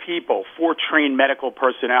four trained medical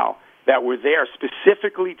personnel that were there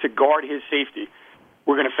specifically to guard his safety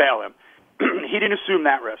were going to fail him. He didn't assume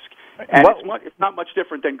that risk. And it's not much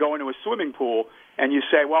different than going to a swimming pool and you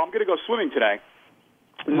say, well, I'm going to go swimming today.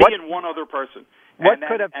 Me and one other person. And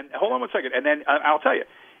hold on one second, and then I'll tell you.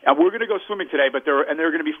 We're going to go swimming today, but there are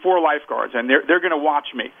going to be 4 lifeguards, and they're going to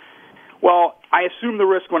watch me. Well, I assume the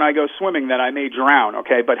risk when I go swimming that I may drown,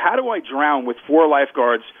 okay? But how do I drown with 4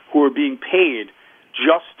 lifeguards who are being paid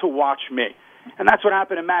just to watch me? And that's what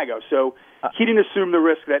happened in Mago. So he didn't assume the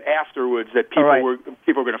risk that afterwards that people were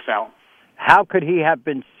going to fail. How could he have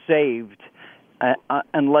been saved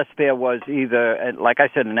unless there was either, like I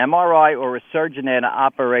said, an MRI or a surgeon there to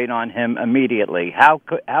operate on him immediately? How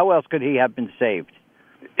else could he have been saved?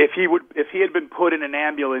 If he had been put in an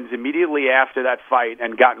ambulance immediately after that fight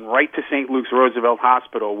and gotten right to St. Luke's Roosevelt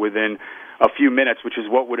Hospital within a few minutes, which is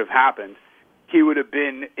what would have happened, he would have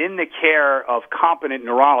been in the care of competent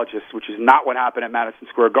neurologists, which is not what happened at Madison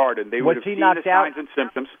Square Garden. They would have seen the signs and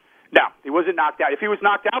symptoms. No, he wasn't knocked out. If he was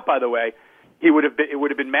knocked out, by the way, it would have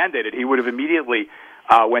been mandated. He would have immediately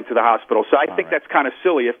went to the hospital. So I think that's kind of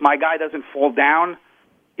silly. If my guy doesn't fall down,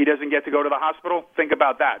 he doesn't get to go to the hospital. Think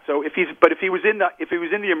about that. So if he was in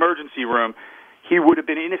the emergency room, he would have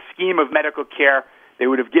been in a scheme of medical care. They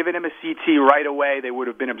would have given him a CT right away. They would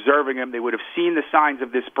have been observing him. They would have seen the signs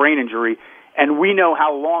of this brain injury. And we know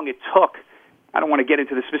how long it took. I don't want to get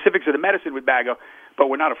into the specifics of the medicine with Mago, but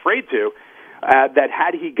we're not afraid to. That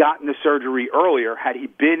had he gotten the surgery earlier, had he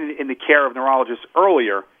been in the care of neurologists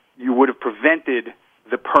earlier, you would have prevented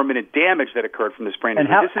the permanent damage that occurred from this brain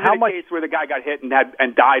injury. This is a case where the guy got hit and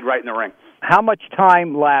died right in the ring. How much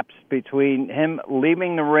time lapsed between him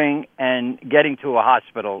leaving the ring and getting to a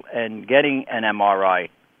hospital and getting an MRI?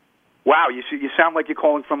 Wow, you sound like you're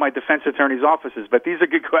calling from my defense attorney's offices, but these are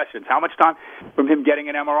good questions. How much time from him getting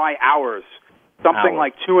an MRI? Hours. Something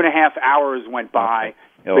like 2.5 hours went by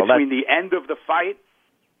between the end of the fight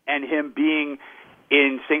and him being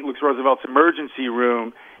in St. Luke's Roosevelt's emergency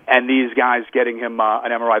room and these guys getting him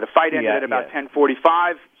an MRI. The fight ended at about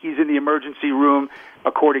 10:45. He's in the emergency room,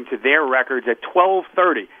 according to their records, at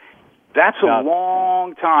 12:30. That's a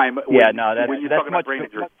long time when you're talking about brain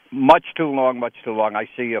injury. Much too long. I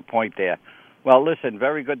see your point there. Well, listen,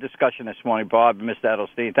 very good discussion this morning, Bob and Mr.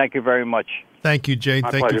 Edelstein. Thank you very much. Thank you, Jay.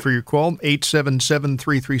 Thank you for your call.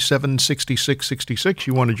 877-337-6666.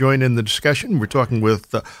 You want to join in the discussion? We're talking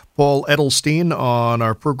with Paul Edelstein on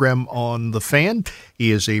our program on The Fan.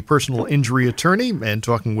 He is a personal injury attorney and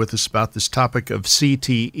talking with us about this topic of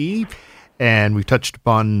CTE. And we touched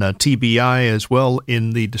upon TBI as well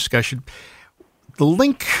in the discussion. The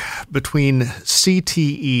link between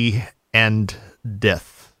CTE and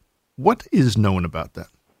death. What is known about that?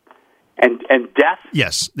 And death?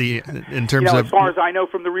 Yes, in terms of, as far as I know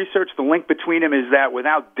from the research, the link between them is that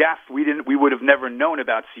without death, we would have never known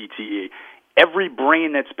about CTE. Every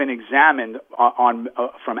brain that's been examined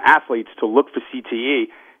from athletes to look for CTE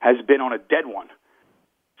has been on a dead one.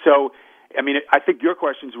 So, I mean, I think your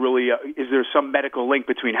question is really: is there some medical link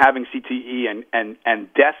between having CTE and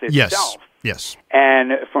death itself? Yes.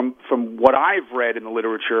 And from what I've read in the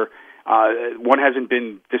literature. One hasn't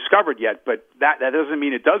been discovered yet, but that doesn't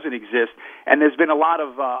mean it doesn't exist. And there's been a lot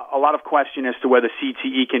of question as to whether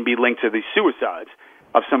CTE can be linked to the suicides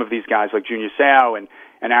of some of these guys, like Junior Seau and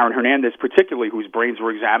Aaron Hernandez, particularly, whose brains were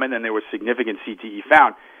examined and there was significant CTE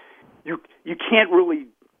found. You can't really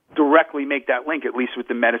directly make that link, at least with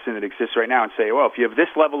the medicine that exists right now, and say, well, if you have this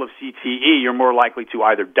level of CTE, you're more likely to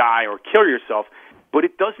either die or kill yourself. But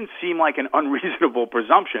it doesn't seem like an unreasonable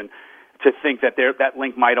presumption to think that that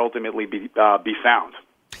link might ultimately be found.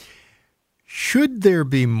 Should there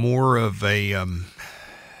be more of a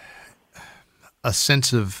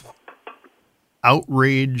sense of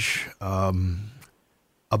outrage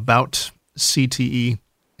about CTE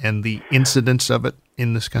and the incidence of it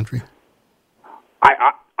in this country?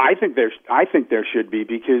 I think there should be,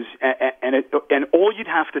 because and all you'd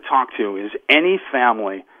have to talk to is any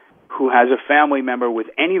family who has a family member with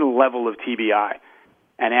any level of TBI.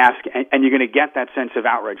 And ask, and you're going to get that sense of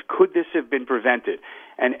outrage. Could this have been prevented?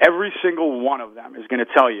 And every single one of them is going to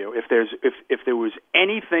tell you if there was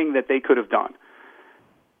anything that they could have done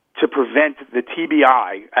to prevent the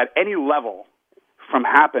TBI at any level from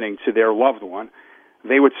happening to their loved one,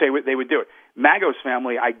 they would say they would do it. Mago's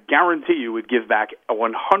family, I guarantee you, would give back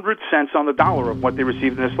 100 cents on the dollar of what they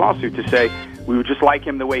received in this lawsuit to say we would just like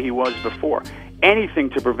him the way he was before.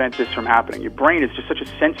 Anything to prevent this from happening. Your brain is just such a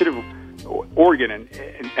sensitive organ,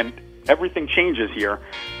 and everything changes here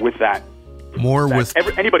with that.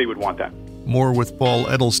 Anybody would want that. More with Paul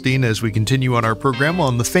Edelstein as we continue on our program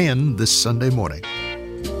on The Fan this Sunday morning.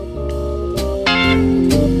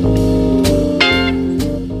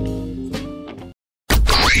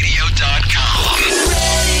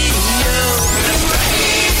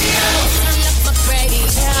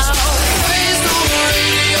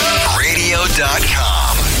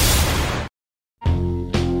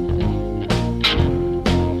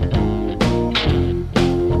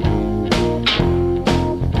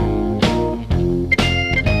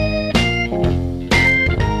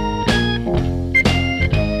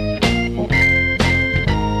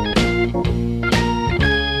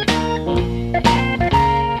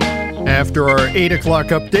 After our 8 o'clock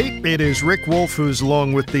update, it is Rick Wolf who's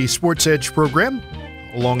along with the Sports Edge program.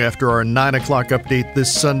 Long after our 9 o'clock update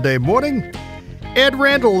this Sunday morning, Ed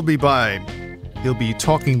Randall will be by. He'll be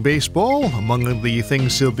talking baseball. Among the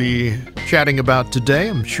things he'll be chatting about today,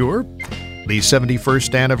 I'm sure, the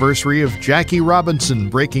 71st anniversary of Jackie Robinson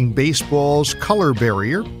breaking baseball's color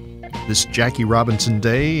barrier. This Jackie Robinson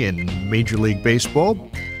Day in Major League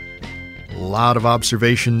Baseball. A lot of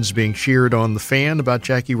observations being shared on The Fan about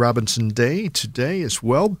Jackie Robinson Day today as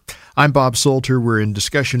well. I'm Bob Salter. We're in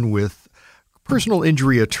discussion with personal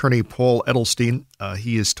injury attorney Paul Edelstein.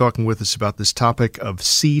 He is talking with us about this topic of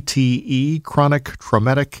CTE, chronic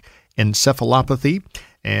traumatic encephalopathy.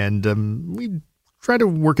 And we try to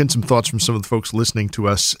work in some thoughts from some of the folks listening to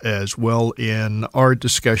us as well in our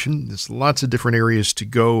discussion. There's lots of different areas to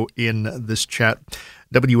go in this chat.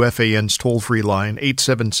 WFAN's toll-free line,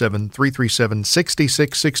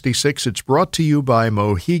 877-337-6666. It's brought to you by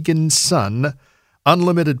Mohegan Sun.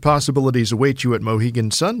 Unlimited possibilities await you at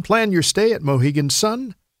Mohegan Sun. Plan your stay at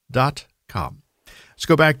mohegansun.com. Let's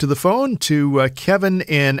go back to the phone to Kevin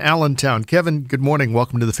in Allentown. Kevin, good morning.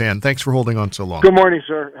 Welcome to The Fan. Thanks for holding on so long. Good morning,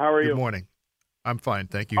 sir. How are you? Good morning. I'm fine,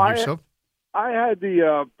 thank you. Yourself? I had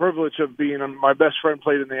the privilege of being my best friend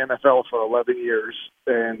played in the NFL for 11 years,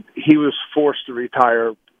 and he was forced to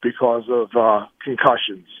retire because of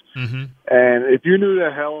concussions. Mm-hmm. And if you knew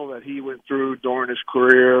the hell that he went through during his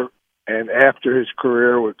career and after his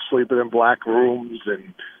career with sleeping in black rooms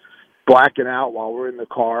and blacking out while we're in the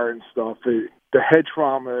car and stuff, the head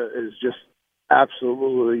trauma is just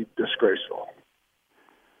absolutely disgraceful.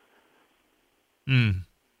 Mm.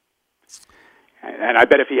 And I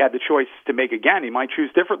bet if he had the choice to make again, he might choose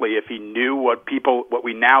differently. If he knew what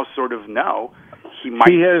we now sort of know, he might.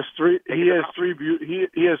 He has three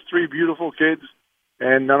beautiful kids,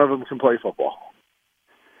 and none of them can play football.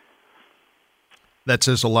 That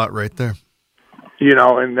says a lot right there. You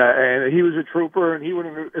know, and he was a trooper, and he would,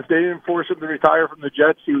 if they didn't force him to retire from the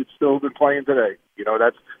Jets, he would still have been playing today. You know,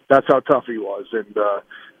 that's how tough he was, and the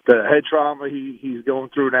head trauma he's going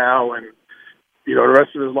through now, and you know, the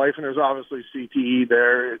rest of his life, and there's obviously CTE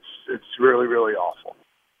there. It's really, really awful.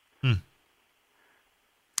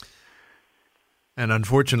 And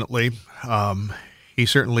unfortunately, he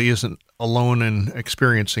certainly isn't alone in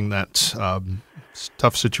experiencing that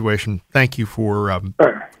tough situation. Thank you for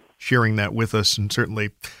sharing that with us, and certainly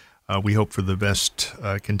we hope for the best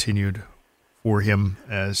continued for him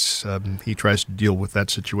as he tries to deal with that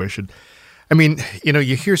situation. I mean, you know,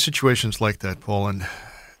 you hear situations like that, Paul, and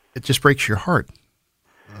it just breaks your heart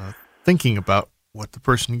thinking about what the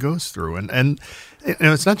person goes through. And you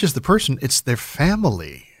know, it's not just the person, it's their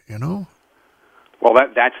family, you know? Well,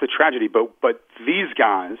 that's the tragedy. But these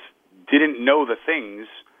guys didn't know the things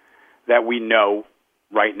that we know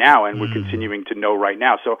right now and we're continuing to know right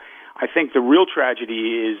now. So I think the real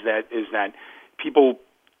tragedy is that people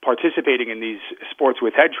participating in these sports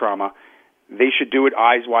with head trauma, they should do it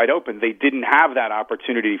eyes wide open. They didn't have that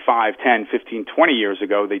opportunity 5, 10, 15, 20 years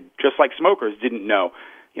ago. They, just like smokers, didn't know.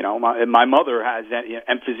 You know, my mother has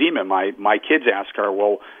emphysema. My kids ask her,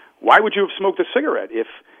 well, why would you have smoked a cigarette if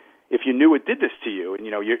you knew it did this to you? And,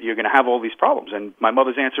 you know, you're going to have all these problems. And my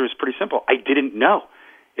mother's answer is pretty simple. I didn't know.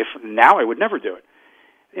 If now I would never do it.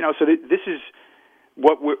 You know, so this is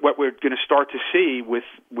what we're going to start to see with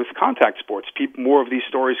contact sports. More of these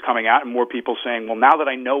stories coming out and more people saying, well, now that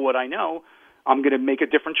I know what I know, I'm going to make a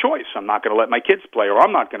different choice. I'm not going to let my kids play, or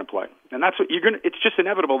I'm not going to play. And that's what it's just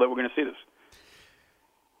inevitable that we're going to see this.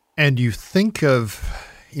 And you think of,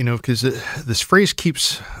 you know, because this phrase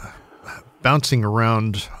keeps bouncing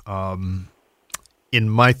around in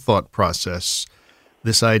my thought process,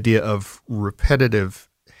 this idea of repetitive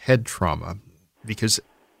head trauma, because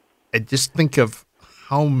I just think of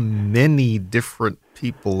how many different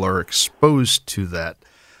people are exposed to that.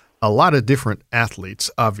 A lot of different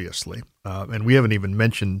athletes, obviously, and we haven't even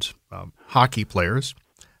mentioned hockey players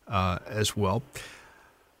as well.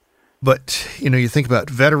 But, you know, you think about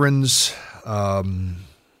veterans.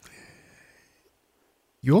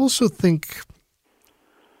 You also think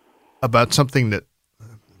about something that,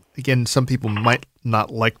 again, some people might not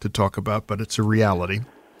like to talk about, but it's a reality.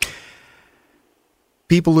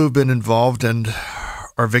 People who have been involved and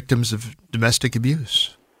are victims of domestic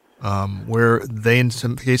abuse, where they, in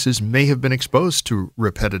some cases, may have been exposed to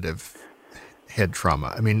repetitive head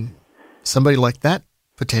trauma. I mean, somebody like that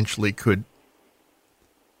potentially could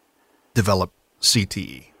develop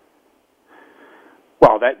CTE.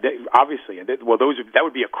 Well, that obviously, that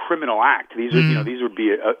would be a criminal act. These are, these would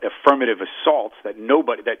be affirmative assaults that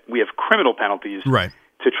we have criminal penalties right.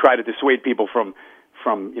 to try to dissuade people from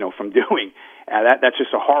from doing. That's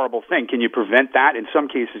just a horrible thing. Can you prevent that? In some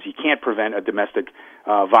cases, you can't prevent a domestic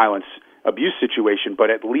violence abuse situation, but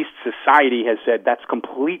at least society has said that's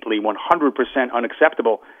completely 100%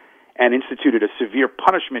 unacceptable and instituted a severe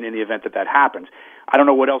punishment in the event that happens. I don't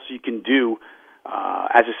know what else you can do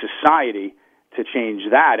as a society to change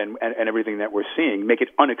that and everything that we're seeing, make it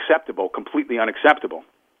unacceptable, completely unacceptable.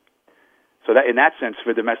 So that, in that sense,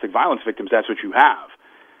 for domestic violence victims, that's what you have.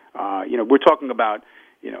 We're talking about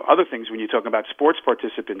other things when you're talking about sports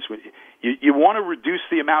participants. You want to reduce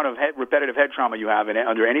the amount of repetitive head trauma you have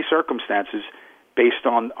under any circumstances based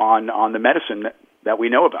on the medicine that we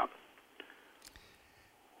know about.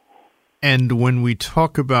 And when we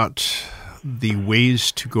talk about the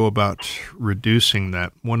ways to go about reducing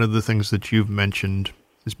that, one of the things that you've mentioned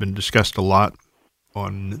has been discussed a lot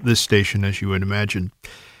on this station, as you would imagine,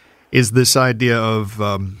 is this idea of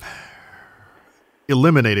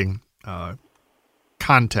eliminating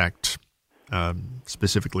contact,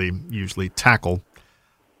 specifically usually tackle,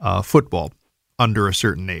 football under a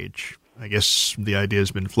certain age. I guess the idea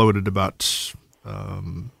has been floated about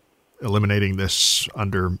eliminating this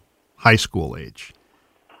under high school age.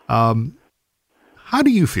 How do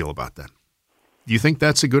you feel about that? Do you think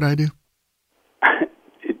that's a good idea?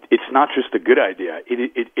 It's not just a good idea.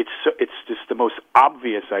 It's just the most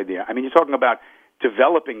obvious idea. I mean, you're talking about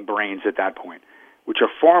developing brains at that point, which are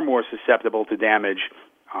far more susceptible to damage,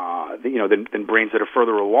 than brains that are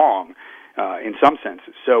further along, in some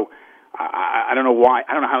senses. So I don't know why.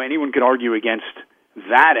 I don't know how anyone could argue against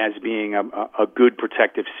that as being a good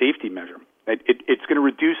protective safety measure. It's going to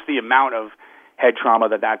reduce the amount of head trauma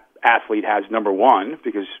that athlete has, number one,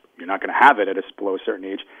 because you're not going to have it below a certain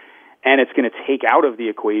age, and it's going to take out of the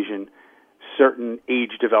equation certain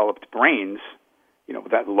age-developed brains,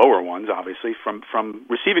 that lower ones, obviously, from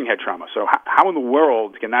receiving head trauma. So how in the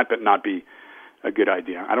world can that not be a good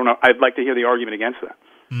idea? I don't know. I'd like to hear the argument against that.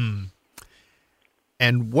 Mm.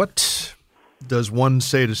 And what does one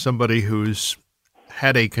say to somebody who's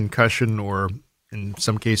had a concussion or, in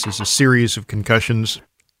some cases, a series of concussions,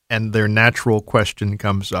 and their natural question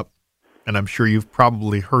comes up, and I'm sure you've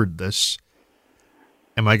probably heard this,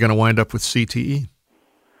 am I going to wind up with CTE?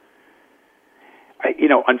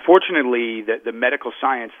 Unfortunately, the medical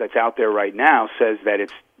science that's out there right now says that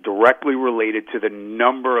it's directly related to the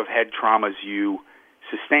number of head traumas you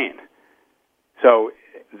sustain. So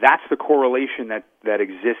that's the correlation that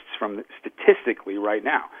exists from statistically right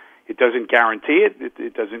now. It doesn't guarantee it.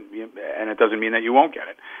 It doesn't mean that you won't get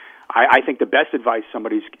it. I think the best advice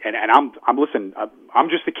somebody's and I'm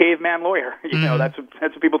just a caveman lawyer. That's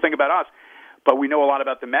what people think about us. But we know a lot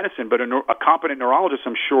about the medicine. But a competent neurologist,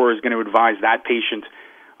 I'm sure, is going to advise that patient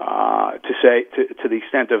to say to the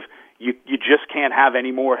extent of you just can't have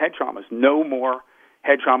any more head traumas. No more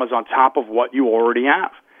head traumas on top of what you already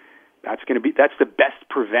have. That's the best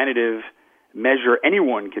preventative measure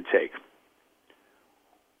anyone could take.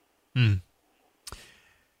 Hmm.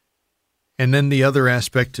 And then the other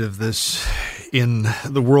aspect of this, in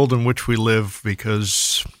the world in which we live,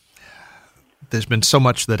 because there's been so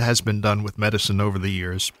much that has been done with medicine over the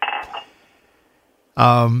years,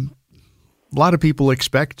 a lot of people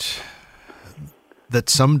expect that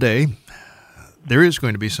someday there is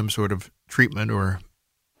going to be some sort of treatment or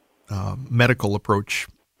medical approach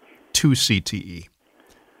to CTE.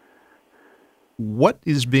 What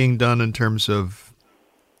is being done in terms of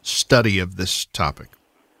study of this topic?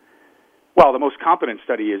 Well, the most competent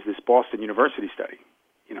study is this Boston University study,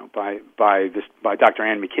 by Dr.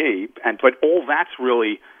 Anne McKee, but all that's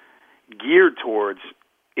really geared towards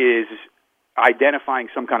is identifying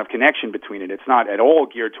some kind of connection between it. It's not at all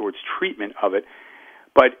geared towards treatment of it,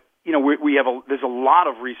 but there's a lot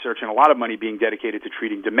of research and a lot of money being dedicated to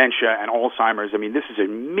treating dementia and Alzheimer's. I mean, this is a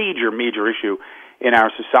major, major issue in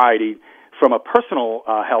our society from a personal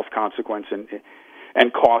health consequence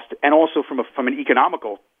and cost, and also from an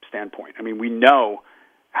economical standpoint. I mean, we know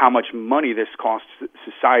how much money this costs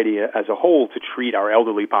society as a whole to treat our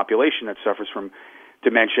elderly population that suffers from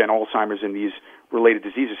dementia and Alzheimer's and these related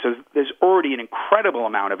diseases. So there's already an incredible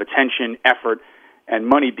amount of attention, effort, and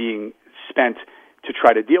money being spent to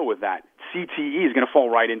try to deal with that. CTE is going to fall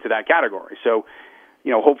right into that category. So,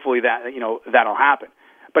 hopefully that'll happen.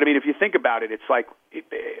 But I mean, if you think about it, it's like,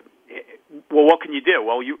 well, what can you do?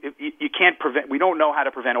 Well, you can't prevent. We don't know how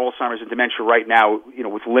to prevent Alzheimer's and dementia right now,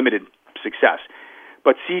 with limited success.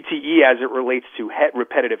 But CTE, as it relates to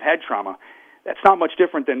repetitive head trauma, that's not much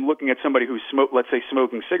different than looking at somebody who's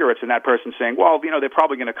smoking cigarettes, and that person saying, well, they're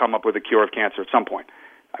probably going to come up with a cure of cancer at some point.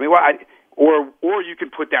 I mean, or you can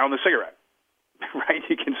put down the cigarette, right?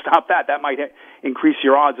 You can stop that. That might increase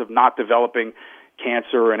your odds of not developing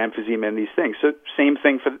cancer and emphysema and these things. So same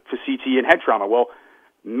thing for CTE and head trauma. Well,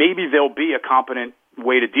 maybe there'll be a competent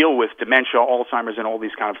way to deal with dementia, Alzheimer's, and all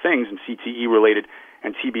these kind of things, and CTE-related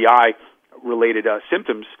and TBI-related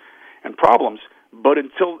symptoms and problems. But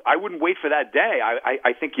until I wouldn't wait for that day.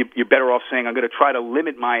 I think you're better off saying I'm going to try to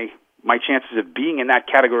limit my chances of being in that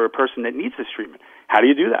category of person that needs this treatment. How do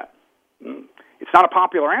you do that? It's not a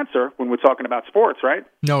popular answer when we're talking about sports, right?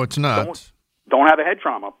 No, it's not. Don't have a head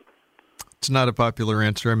trauma. It's not a popular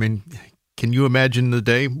answer. I mean, can you imagine the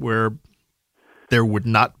day where there would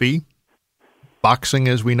not be boxing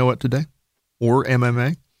as we know it today, or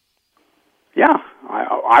MMA? Yeah,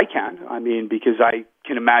 I can. I mean, because I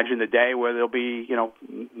can imagine the day where there'll be,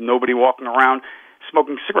 nobody walking around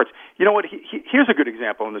smoking cigarettes. You know what? Here's a good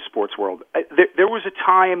example in the sports world. There was a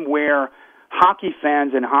time where hockey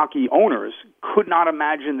fans and hockey owners could not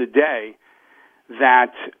imagine the day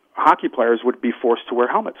that hockey players would be forced to wear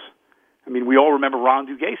helmets. I mean, we all remember Ron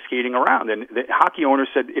Duguay skating around, and the hockey owners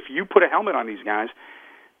said, if you put a helmet on these guys,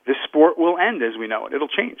 the sport will end as we know it. It'll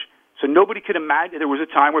change. So nobody could imagine. There was a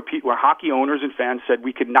time where hockey owners and fans said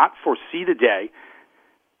we could not foresee the day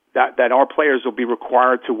that our players will be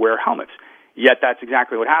required to wear helmets. Yet that's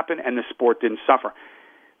exactly what happened, and the sport didn't suffer.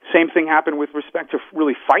 Same thing happened with respect to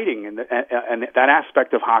really fighting and that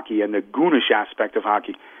aspect of hockey and the goonish aspect of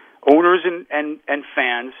hockey. Owners and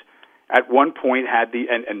fans at one point had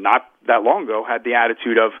and not that long ago, had the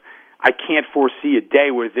attitude of, I can't foresee a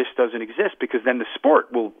day where this doesn't exist because then the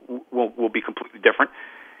sport will be completely different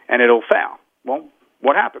and it'll fail. Well,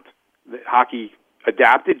 what happened? The hockey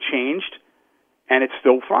adapted, changed, and it's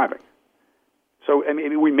still thriving. So, I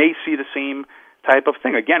mean, we may see the same type of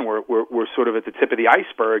thing. Again, we're sort of at the tip of the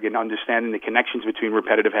iceberg in understanding the connections between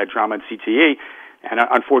repetitive head trauma and CTE, and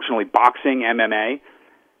unfortunately, boxing, MMA,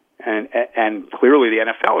 and clearly the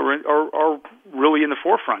NFL are really in the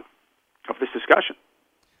forefront of this discussion.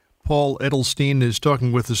 Paul Edelstein is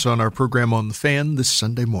talking with us on our program on The Fan this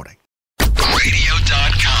Sunday morning.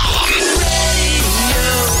 Radio.com.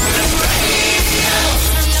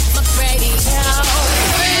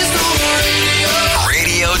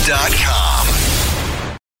 Radio.com.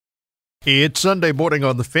 It's Sunday morning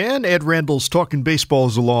on The Fan. Ed Randall's talking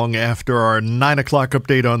baseballs along after our 9 o'clock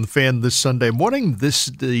update on The Fan this Sunday morning. This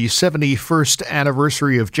is the 71st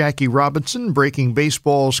anniversary of Jackie Robinson breaking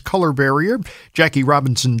baseball's color barrier. Jackie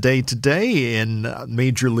Robinson Day today in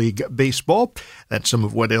Major League Baseball. That's some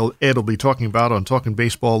of what Ed will be talking about on Talking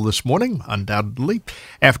Baseball this morning, undoubtedly.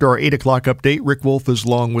 After our 8 o'clock update, Rick Wolf is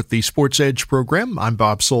along with the Sports Edge program. I'm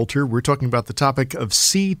Bob Salter. We're talking about the topic of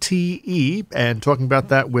CTE and talking about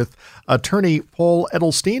that with attorney Paul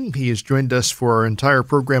Edelstein. He has joined us for our entire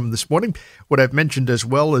program this morning. What I've mentioned as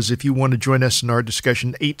well is if you want to join us in our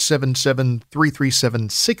discussion,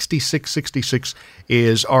 877-337-6666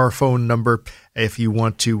 is our phone number. If you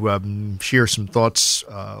want to share some thoughts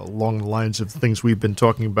along the lines of things we've been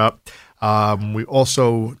talking about. We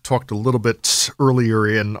also talked a little bit earlier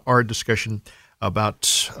in our discussion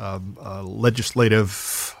about a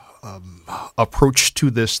legislative approach to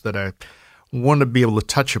this that I want to be able to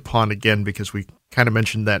touch upon again because we kind of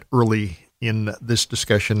mentioned that early in this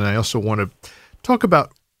discussion. And I also want to talk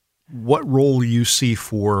about what role you see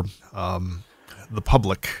for the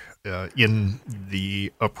public in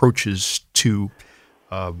the approaches to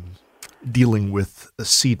dealing with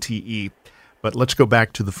CTE. But let's go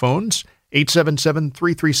back to the phones.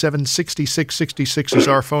 877-337-6666 is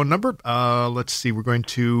our phone number. Let's see, we're going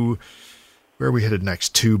to... Where are we headed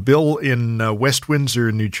next? To Bill in West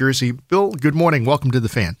Windsor, New Jersey. Bill, good morning. Welcome to The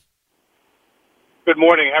Fan. Good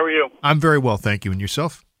morning. How are you? I'm very well, thank you. And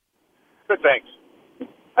yourself? Good, thanks.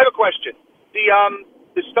 I have a question.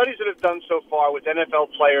 The studies that have done so far with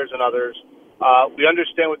NFL players and others, we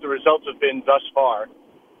understand what the results have been thus far.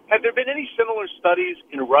 Have there been any similar studies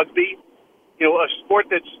in rugby? You know, a sport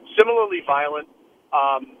that's similarly violent,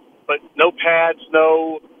 but no pads,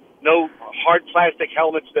 no hard plastic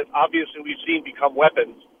helmets that obviously we've seen become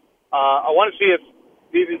weapons. I want to see if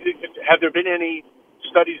have there been any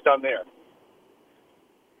studies done there?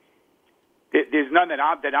 There's none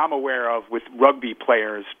that I'm aware of with rugby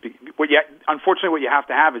players. Unfortunately, what you have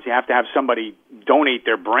to have is you have to have somebody donate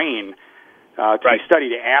their brain to be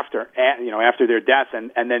studied after their death,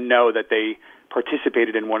 and then know that they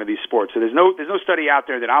participated in one of these sports. So there's no study out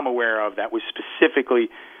there that I'm aware of that was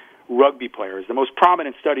specifically rugby players. The most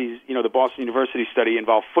prominent studies, the Boston University study,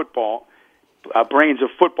 involved brains of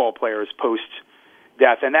football players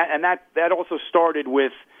post-death, and that also started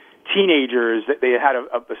with teenagers. That they had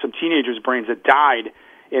some teenagers' brains that died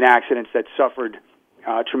in accidents that suffered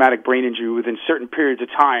traumatic brain injury within certain periods of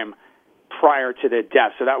time prior to their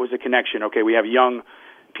death. So that was a connection. Okay, we have young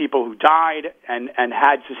people who died and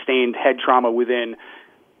had sustained head trauma within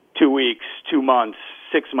 2 weeks, 2 months,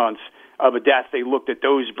 6 months of a death. They looked at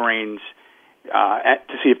those brains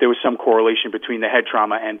to see if there was some correlation between the head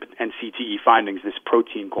trauma and CTE findings, this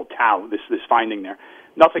protein called tau, this finding there.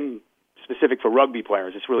 Nothing specific for rugby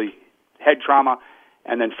players. It's really head trauma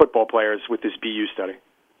and then football players with this BU study.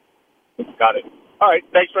 Got it. All right.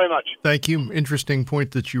 Thanks very much. Thank you. Interesting point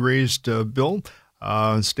that you raised, Bill.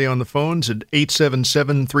 Stay on the phones at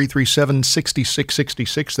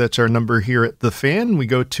 877-337-6666. That's our number here at The Fan. We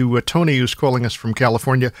go to Tony, who's calling us from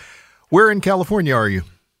California. Where in California are you?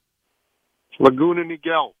 Laguna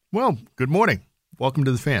Niguel. Well, good morning. Welcome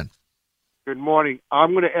to The Fan. Good morning.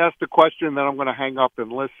 I'm going to ask the question, then I'm going to hang up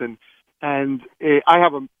and listen. And I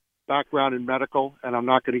have a background in medical, and I'm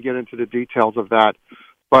not going to get into the details of that.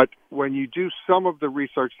 But when you do some of the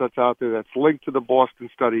research that's out there that's linked to the Boston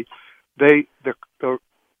study,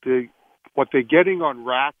 what they're getting on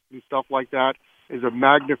rats and stuff like that is a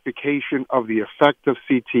magnification of the effect of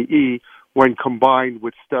CTE when combined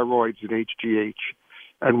with steroids and HGH.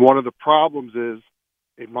 And one of the problems is,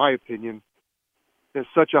 in my opinion, there's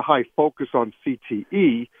such a high focus on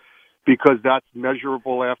CTE because that's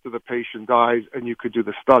measurable after the patient dies and you could do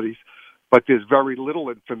the studies. But there's very little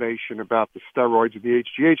information about the steroids and the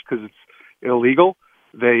HGH because it's illegal.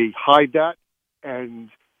 They hide that, and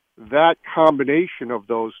that combination of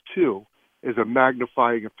those two is a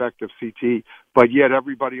magnifying effect of CTE, but yet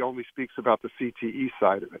everybody only speaks about the CTE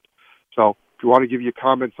side of it. So if you want to give your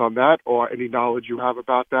comments on that or any knowledge you have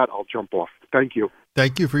about that, I'll jump off. Thank you.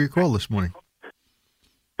 Thank you for your call this morning.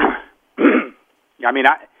 I mean,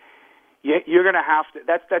 you're going to have to.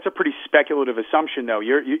 That's a pretty speculative assumption, though.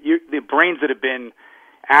 The brains that have been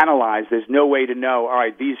analyzed, there's no way to know. All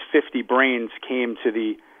right, these 50 brains came to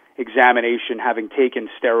the examination having taken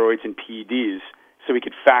steroids and PEDs, so we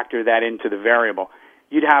could factor that into the variable.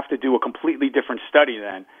 You'd have to do a completely different study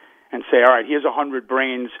then, and say, all right, here's 100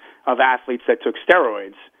 brains of athletes that took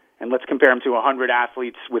steroids, and let's compare them to 100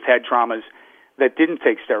 athletes with head traumas that didn't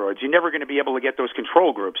take steroids. You're never going to be able to get those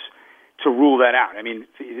control groups to rule that out. I mean,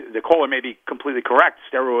 the caller may be completely correct.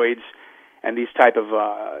 Steroids and these type of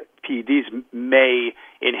PEDs may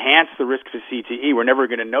enhance the risk for CTE. We're never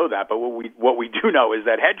going to know that, but what we do know is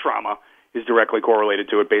that head trauma is directly correlated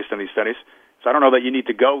to it based on these studies. So I don't know that you need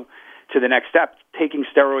to go to the next step. Taking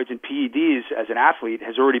steroids and PEDs as an athlete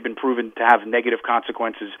has already been proven to have negative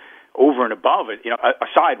consequences over and above it,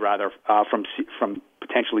 aside rather from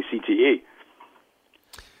potentially CTE.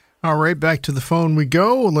 All right, back to the phone we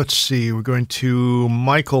go. Let's see. We're going to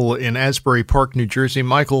Michael in Asbury Park, New Jersey.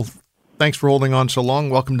 Michael, thanks for holding on so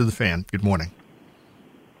long. Welcome to The Fan. Good morning.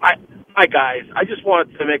 Hi, guys. I just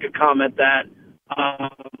wanted to make a comment that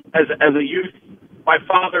as a youth, my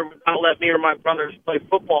father would not let me or my brothers play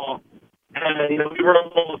football, and we were a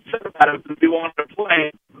little upset about it because we wanted to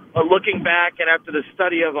play. But looking back and after the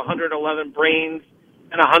study of 111 brains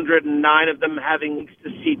and 109 of them having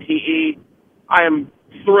the CTE, I am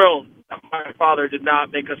thrilled that my father did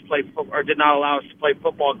not make us play football or did not allow us to play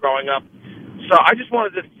football growing up. So I just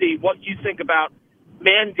wanted to see what you think about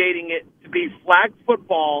mandating it to be flag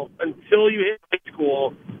football until you hit high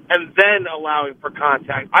school and then allowing for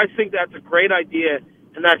contact. I think that's a great idea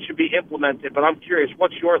and that should be implemented, but I'm curious,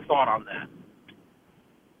 what's your thought on that?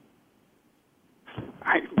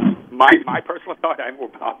 My personal thought,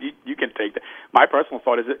 you can take that. My personal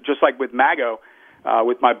thought is that just like with Mago,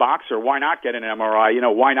 with my boxer, why not get an MRI?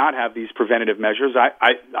 Why not have these preventative measures?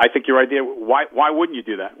 I think your idea, why wouldn't you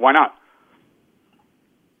do that? Why not?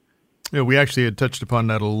 Yeah, we actually had touched upon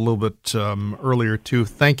that a little bit earlier, too.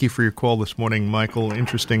 Thank you for your call this morning, Michael.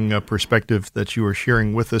 Interesting perspective that you are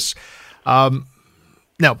sharing with us.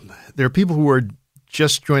 Now, there are people who are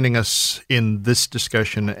just joining us in this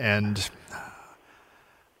discussion, and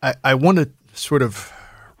I want to sort of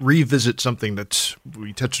revisit something that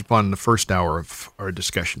we touched upon in the first hour of our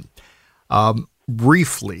discussion.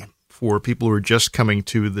 Briefly, for people who are just coming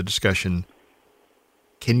to the discussion,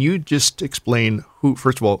 can you just explain who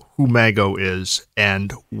Mago is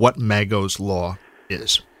and what Mago's law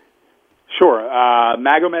is? Sure.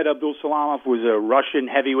 Magomed Abdulsalamov was a Russian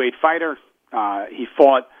heavyweight fighter. He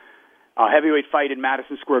fought a heavyweight fight in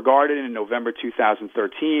Madison Square Garden in November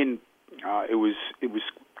 2013. It was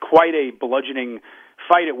quite a bludgeoning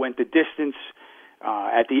fight. It went the distance.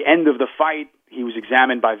 At the end of the fight, he was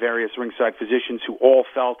examined by various ringside physicians who all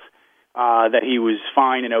felt that he was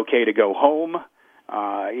fine and okay to go home,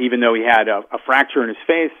 even though he had a fracture in his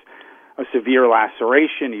face, a severe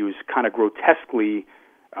laceration. He was kind of grotesquely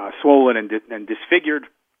swollen and disfigured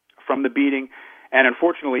from the beating. And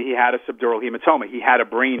unfortunately, he had a subdural hematoma. He had a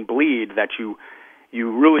brain bleed that you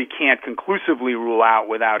you really can't conclusively rule out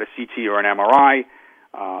without a CT or an MRI.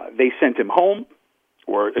 They sent him home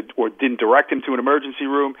or didn't direct him to an emergency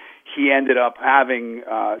room. He ended up having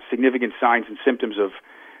significant signs and symptoms of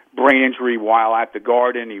brain injury while at the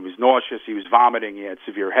Garden. He was nauseous, he was vomiting, he had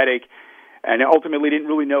severe headache, and ultimately didn't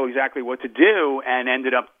really know exactly what to do and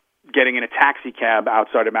ended up getting in a taxi cab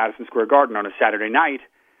outside of Madison Square Garden on a Saturday night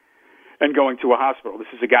and going to a hospital. This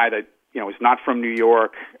is a guy that is not from New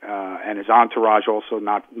York, and his entourage also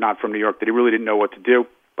not from New York, that he really didn't know what to do.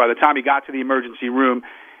 By the time he got to the emergency room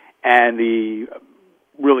and the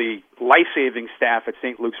really life-saving staff at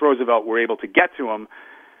St. Luke's Roosevelt were able to get to him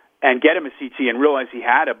and get him a CT and realize he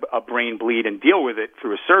had a brain bleed and deal with it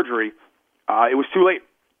through a surgery, it was too late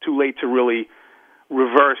to really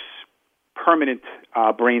reverse permanent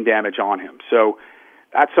brain damage on him. So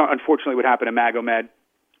that's unfortunately what happened to Magomed.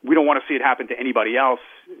 We don't want to see it happen to anybody else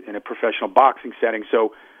in a professional boxing setting,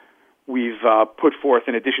 so we've put forth,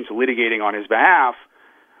 in addition to litigating on his behalf,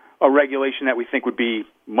 a regulation that we think would be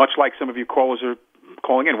much like some of you callers are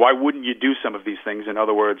calling in. Why wouldn't you do some of these things? In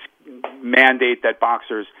other words, mandate that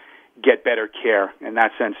boxers get better care, in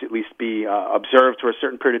that sense, at least be observed for a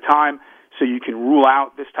certain period of time so you can rule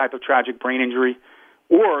out this type of tragic brain injury,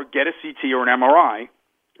 or get a CT or an MRI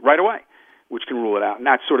right away, which can rule it out. And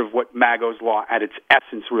that's sort of what Mago's law at its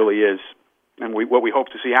essence really is, and what we hope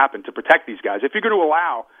to see happen to protect these guys. If you're going to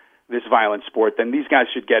allow this violent sport, then these guys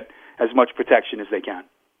should get as much protection as they can.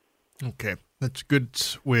 Okay, that's a good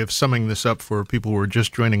way of summing this up for people who are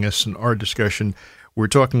just joining us in our discussion. We're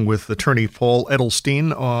talking with attorney Paul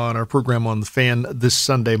Edelstein on our program on The Fan this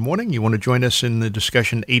Sunday morning. You want to join us in the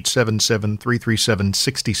discussion,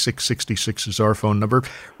 877-337-6666 is our phone number.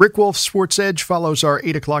 Rick Wolf, Sports Edge, follows our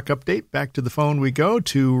 8 o'clock update. Back to the phone we go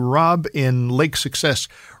to Rob in Lake Success.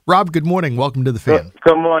 Rob, good morning. Welcome to The Fan.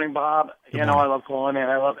 Good morning, Bob. Good morning. I love calling in.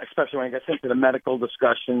 I love, especially when it gets into the medical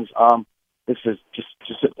discussions. This is just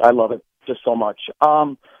I love it just so much.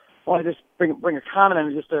 I want to just bring a comment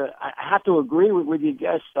and I have to agree with your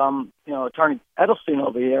guest, Attorney Edelstein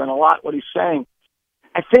over here, and a lot what he's saying.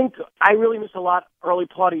 I think I really missed a lot early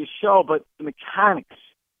part of your show, but the mechanics.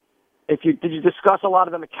 Did you discuss a lot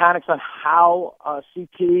of the mechanics on how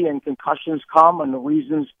CT and concussions come and the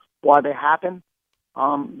reasons why they happen?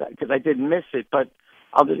 Because I did miss it, but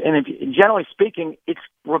generally speaking, it's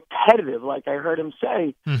repetitive. Like I heard him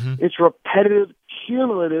say, It's repetitive,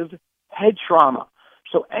 cumulative head trauma.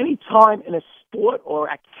 So any time in a sport or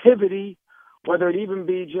activity, whether it even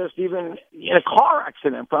be just even in a car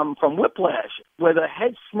accident from whiplash, where the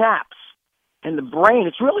head snaps and the brain,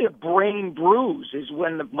 it's really a brain bruise, is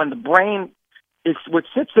when the brain is what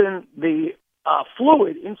sits in the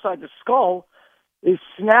fluid inside the skull is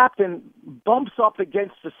snapped and bumps up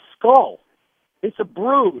against the skull. It's a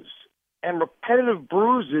bruise, and repetitive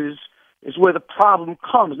bruises is where the problem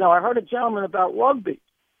comes. Now, I heard a gentleman about rugby,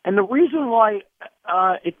 and the reason why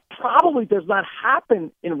it probably does not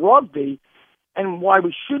happen in rugby and why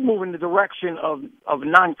we should move in the direction of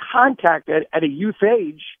non-contact at a youth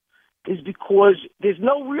age is because there's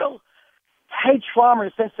no real head trauma in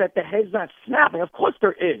the sense that the head's not snapping. Of course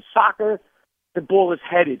there is. Soccer, the ball is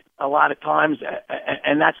headed a lot of times,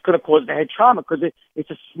 and that's going to cause the head trauma because it's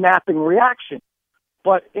a snapping reaction.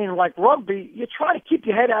 But in like rugby, you try to keep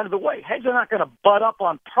your head out of the way. Heads are not going to butt up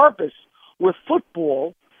on purpose. With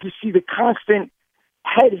football, you see the constant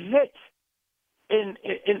head hit in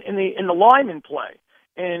the lineman play,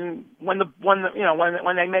 and when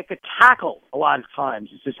they make a tackle, a lot of times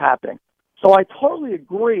this is happening. So I totally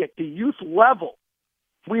agree. At the youth level,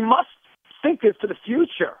 we must think it for the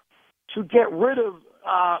future to get rid of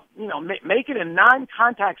make it a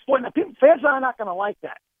non-contact sport. Now, fans are not going to like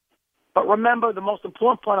that. But remember, the most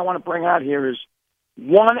important point I want to bring out here is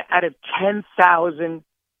 1 out of 10,000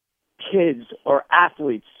 kids or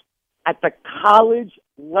athletes at the college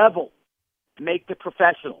level make the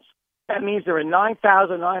professionals. That means there are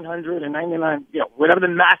 9,999, whatever the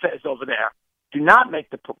math is over there, do not make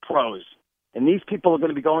the pros. And these people are going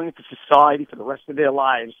to be going into society for the rest of their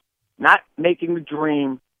lives, not making the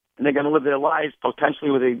dream, and they're going to live their lives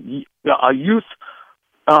potentially with a youth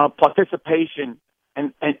participation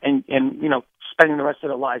and spending the rest of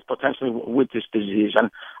their lives potentially with this disease. And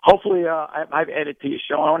hopefully I've added to your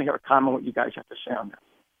show. I want to hear a comment what you guys have to say on that.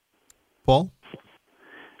 Paul?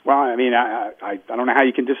 Well, I mean, I don't know how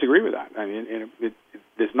you can disagree with that. I mean,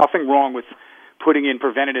 there's nothing wrong with putting in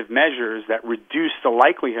preventative measures that reduce the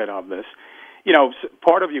likelihood of this.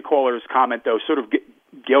 Part of your caller's comment, though, sort of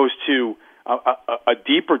goes to a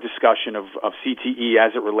deeper discussion of CTE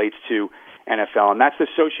as it relates to NFL, and that's the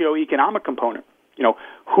socioeconomic component.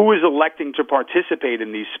 Who is electing to participate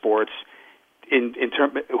in these sports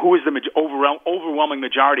who is the overwhelming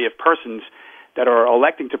majority of persons that are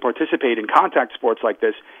electing to participate in contact sports like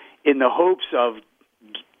this in the hopes of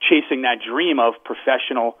chasing that dream of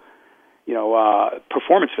professional,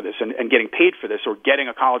 performance for this and getting paid for this or getting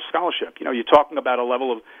a college scholarship. You're talking about a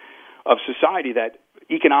level of society that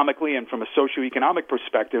economically and from a socioeconomic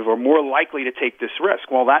perspective are more likely to take this risk.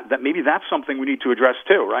 Well, that maybe that's something we need to address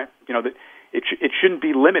too, right? That it shouldn't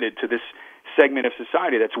be limited to this segment of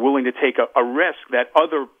society that's willing to take a risk that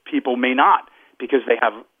other people may not because they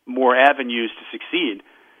have more avenues to succeed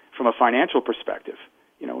from a financial perspective.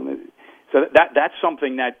 So that's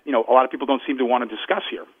something that a lot of people don't seem to want to discuss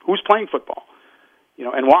here. Who's playing football,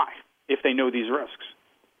 and why, if they know these risks?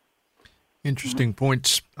 Interesting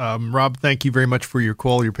points. Rob, thank you very much for your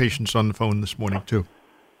call, your patience on the phone this morning, too.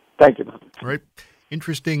 Thank you. All right.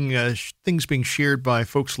 Interesting things being shared by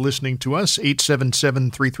folks listening to us.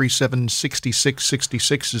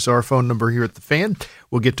 877-337-6666 is our phone number here at The Fan.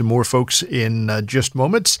 We'll get to more folks in just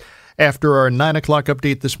moments. After our 9 o'clock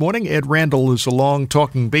update this morning, Ed Randall is along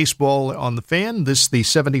talking baseball on The Fan. This is the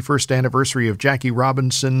 71st anniversary of Jackie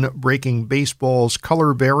Robinson breaking baseball's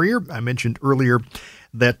color barrier. I mentioned earlier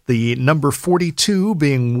that the number 42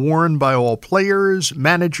 being worn by all players,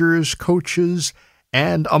 managers, coaches,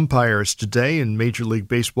 and umpires today in Major League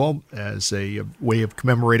Baseball as a way of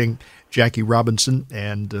commemorating Jackie Robinson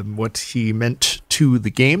and what he meant to the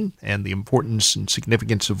game and the importance and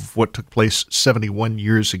significance of what took place 71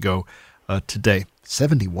 years ago today.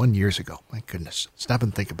 71 years ago. My goodness. Stop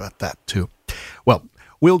and think about that, too. Well,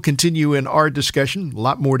 we'll continue in our discussion. A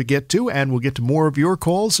lot more to get to, and we'll get to more of your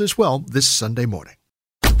calls as well this Sunday morning.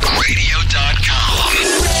 Radio.com.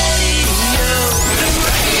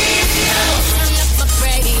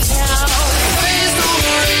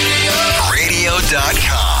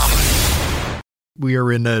 Radio.com. We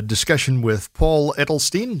are in a discussion with Paul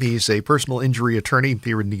Edelstein. He's a personal injury attorney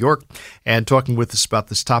here in New York and talking with us about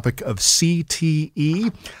this topic of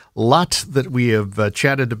CTE. A lot that we have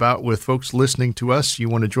chatted about with folks listening to us. You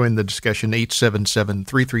want to join the discussion,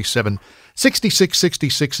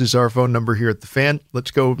 877-337-6666 is our phone number here at The Fan.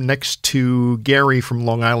 Let's go next to Gary from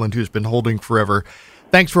Long Island, who's been holding forever.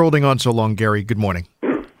 Thanks for holding on so long, Gary. Good morning.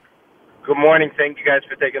 Good morning. Thank you guys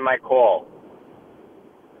for taking my call.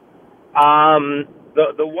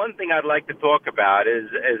 The one thing I'd like to talk about is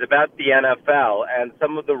about the NFL and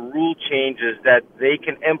some of the rule changes that they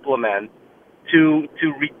can implement to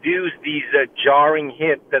reduce these jarring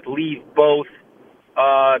hits that leave both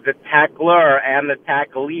the tackler and the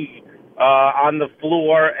tacklee on the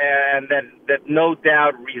floor, and that no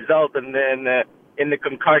doubt result in the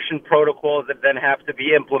concussion protocols that then have to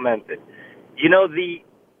be implemented.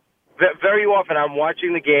 Very often I'm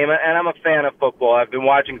watching the game, and I'm a fan of football. I've been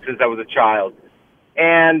watching since I was a child.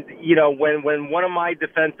 And, when one of my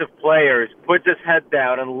defensive players puts his head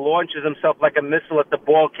down and launches himself like a missile at the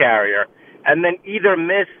ball carrier and then either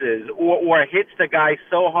misses or hits the guy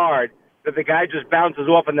so hard that the guy just bounces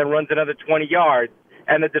off and then runs another 20 yards,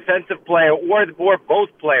 and the defensive player or both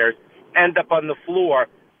players end up on the floor,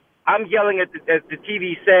 I'm yelling at the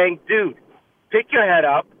TV saying, dude, pick your head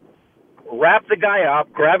up, wrap the guy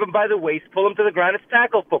up, grab him by the waist, pull him to the ground. It's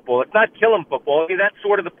tackle football. It's not kill him football. I mean, that's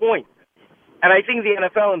sort of the point. And I think the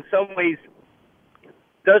NFL in some ways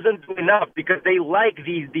doesn't do enough because they like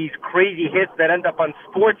these crazy hits that end up on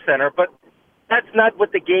SportsCenter, but that's not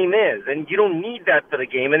what the game is, and you don't need that for the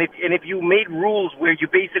game. And if you made rules where you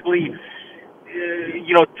basically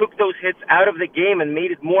took those hits out of the game and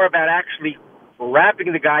made it more about actually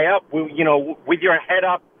wrapping the guy up, with your head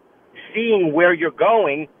up, seeing where you're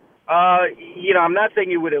going, I'm not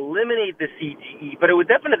saying it would eliminate the CTE, but it would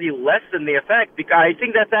definitely lessen the effect, because I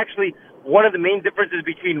think that's actually one of the main differences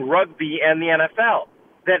between rugby and the NFL.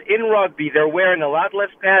 That in rugby, they're wearing a lot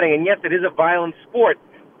less padding, and yes, it is a violent sport,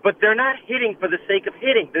 but they're not hitting for the sake of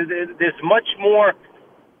hitting. There's much more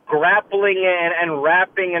grappling and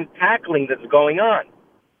wrapping and tackling that's going on.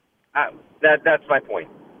 That's my point.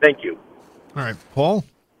 Thank you. All right, Paul?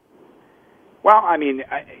 Well, I mean,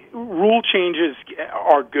 rule changes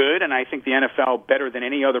are good, and I think the NFL, better than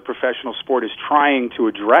any other professional sport, is trying to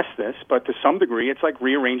address this, but to some degree, it's like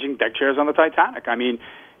rearranging deck chairs on the Titanic. I mean,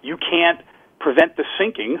 you can't prevent the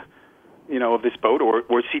sinking, of this boat or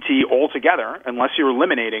CTE altogether unless you're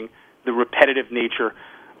eliminating the repetitive nature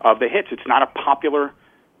of the hits. It's not a popular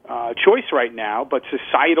choice right now, but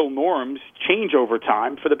societal norms change over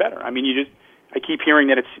time for the better. I mean, I keep hearing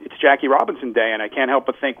that it's Jackie Robinson Day, and I can't help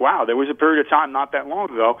but think, wow, there was a period of time not that long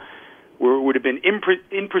ago where it would have been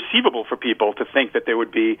imperceivable for people to think that there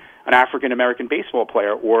would be an African-American baseball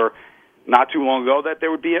player, or not too long ago that there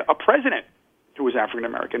would be a president who was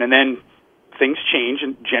African-American. And then, things change,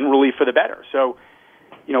 and generally for the better. So,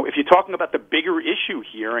 if you're talking about the bigger issue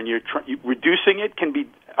here and you're reducing it can be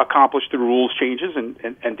accomplished through rules changes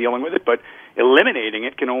and dealing with it, but eliminating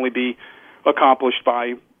it can only be accomplished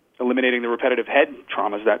by eliminating the repetitive head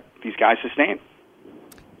traumas that these guys sustain.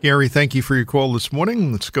 Gary, thank you for your call this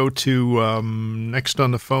morning. Let's go to next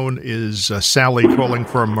on the phone is Sally calling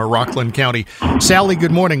from Rockland County. Sally,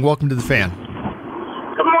 good morning. Welcome to the Fan.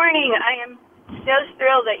 Good morning. I am so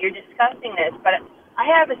thrilled that you're discussing this, but I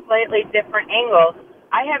have a slightly different angle.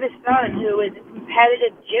 I have a son who is a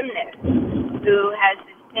competitive gymnast who has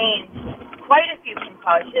sustained quite a few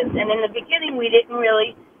concussions, and in the beginning we didn't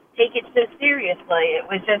really take it so seriously. It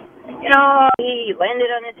was just, he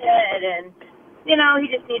landed on his head and, he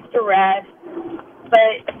just needs to rest.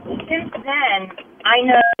 But since then, I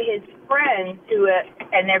know his friends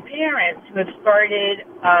and their parents who have started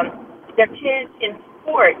their kids in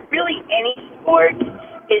sport, really any sport,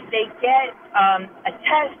 is they get a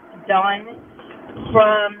test done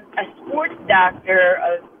from a sports doctor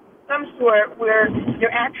of some sort where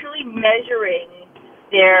they're actually measuring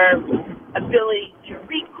their ability to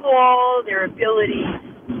recall, their ability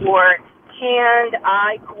for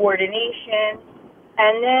hand-eye coordination,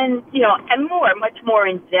 and then, and much more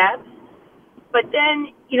in depth. But then,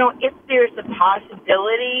 if there's a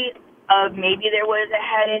possibility of maybe there was a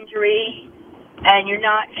head injury and you're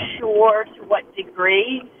not sure to what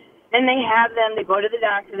degree, then they go to the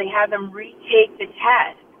doctor, they have them retake the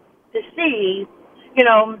test to see,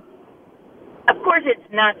 of course it's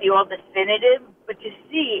not the all definitive, but to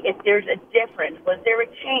see if there's a difference. Was there a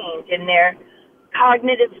change in their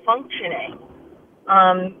cognitive functioning?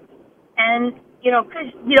 And, because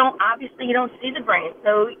obviously you don't see the brain.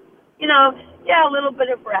 So, a little bit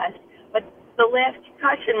of rest. But the last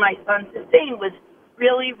concussion my son sustained was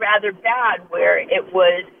really rather bad, where it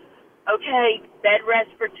was, okay, bed rest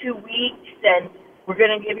for 2 weeks, and we're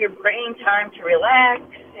going to give your brain time to relax,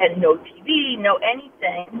 and no TV, no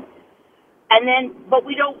anything. And then, but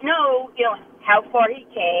we don't know, how far he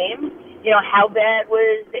came, how bad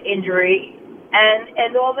was the injury,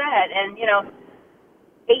 and all that. And,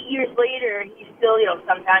 8 years later, he's still,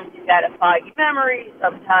 sometimes he's got a foggy memory,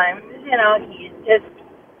 sometimes, he's just,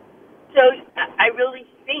 so I really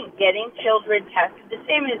think getting children tested, the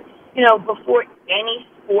same as, before any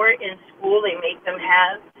sport in school, they make them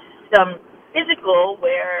have some physical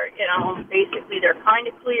where, basically they're kind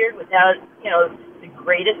of cleared without, the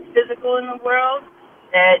greatest physical in the world,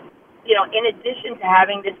 that, in addition to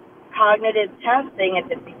having this cognitive testing at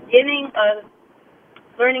the beginning of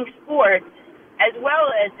learning sports, as well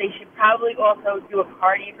as they should probably also do a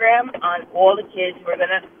cardiogram on all the kids who are going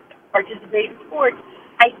to participate in sports.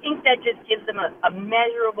 I think that just gives them a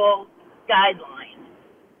measurable guideline.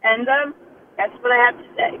 And that's what I have to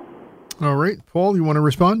say. All right. Paul, you want to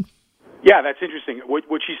respond? Yeah, that's interesting.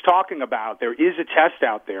 What she's talking about, there is a test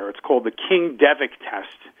out there. It's called the King-Devick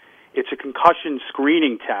test. It's a concussion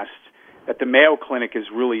screening test that the Mayo Clinic has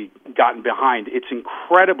really gotten behind. It's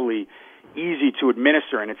incredibly easy to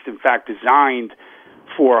administer, and it's in fact designed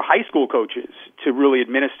for high school coaches to really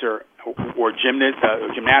administer, or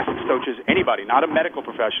gymnastics coaches, anybody, not a medical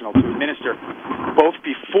professional, to administer both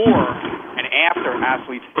before and after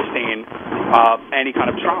athletes sustain any kind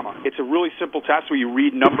of trauma. It's a really simple test where you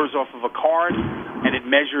read numbers off of a card, and it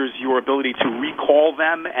measures your ability to recall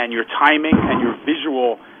them and your timing and your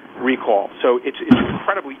visual recall. So it's an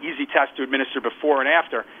incredibly easy test to administer before and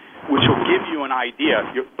after, which will give you an idea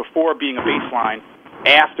before being a baseline,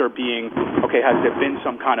 after being, okay, has there been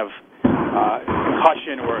some kind of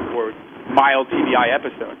concussion or mild TBI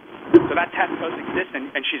episode. So that test does exist,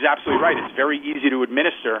 and she's absolutely right. It's very easy to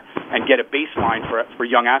administer and get a baseline for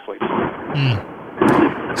young athletes.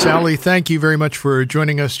 Sally, thank you very much for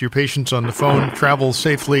joining us, your patience on the phone. Travel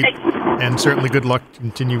safely, and certainly good luck to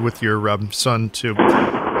continue with your son, too.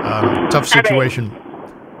 Tough situation.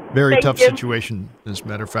 Very tough situation, as a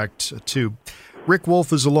matter of fact, too. Rick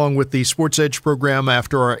Wolf is along with the Sports Edge program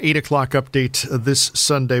after our 8 o'clock update this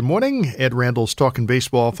Sunday morning. Ed Randall's Talkin'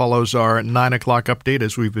 Baseball follows our 9 o'clock update,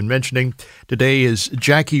 as we've been mentioning. Today is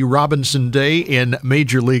Jackie Robinson Day in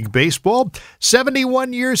Major League Baseball.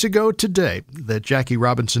 71 years ago today that Jackie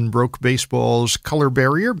Robinson broke baseball's color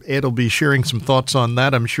barrier. Ed will be sharing some thoughts on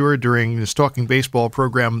that, I'm sure, during this Talking Baseball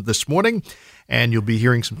program this morning. And you'll be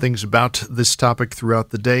hearing some things about this topic throughout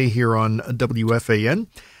the day here on WFAN.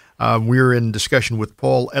 We're in discussion with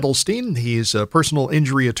Paul Edelstein. He's a personal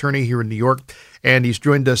injury attorney here in New York, and he's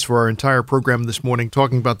joined us for our entire program this morning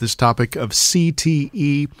talking about this topic of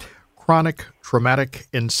CTE, chronic traumatic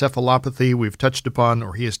encephalopathy. We've touched upon,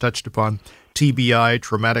 or he has touched upon, TBI,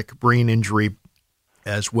 traumatic brain injury,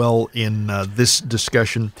 as well in this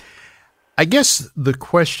discussion. I guess the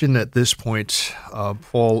question at this point,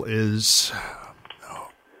 Paul, is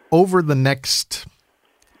over the next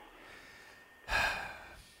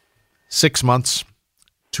 6 months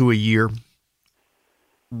to a year,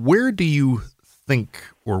 where do you think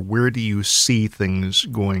or where do you see things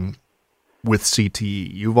going with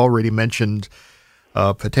CTE? You've already mentioned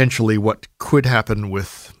potentially what could happen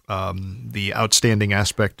with the outstanding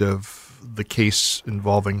aspect of the case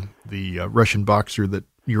involving the Russian boxer that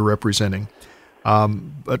you're representing.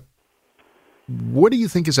 But what do you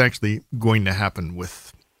think is actually going to happen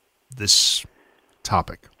with this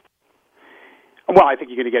topic? Well, I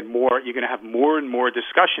think you're going to have more and more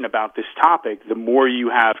discussion about this topic. The more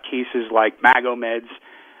you have cases like Magomeds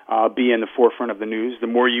be in the forefront of the news, the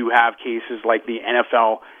more you have cases like the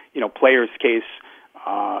NFL, players case,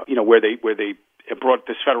 where they brought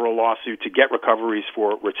this federal lawsuit to get recoveries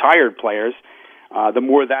for retired players. The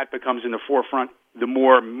more that becomes in the forefront, the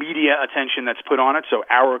more media attention that's put on it. So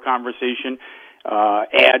our conversation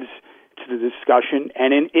adds to the discussion.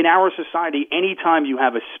 And in our society, anytime you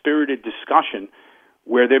have a spirited discussion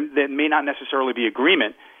where there may not necessarily be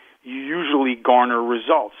agreement, you usually garner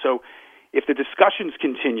results. So if the discussions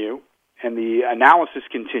continue and the analysis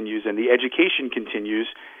continues and the education continues,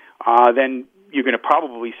 then you're going to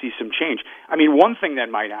probably see some change. I mean, one thing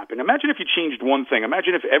that might happen, imagine if you changed one thing.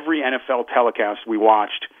 Imagine if every NFL telecast we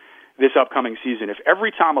watched this upcoming season, if every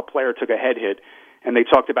time a player took a head hit and they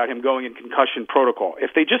talked about him going in concussion protocol,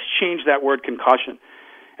 if they just changed that word concussion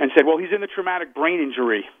and said, well, he's in the traumatic brain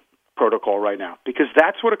injury protocol right now, because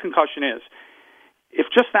that's what a concussion is. If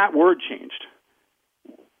just that word changed,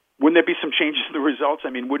 wouldn't there be some changes in the results? I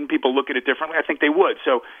mean, wouldn't people look at it differently? I think they would.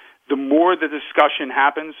 So the more the discussion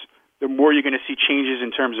happens, the more you're going to see changes in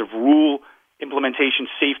terms of rule implementation,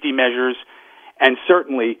 safety measures, and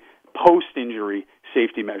certainly post-injury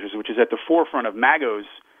safety measures, which is at the forefront of Mago's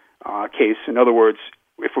case. In other words,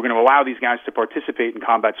 if we're going to allow these guys to participate in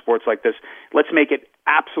combat sports like this, let's make it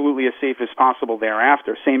absolutely as safe as possible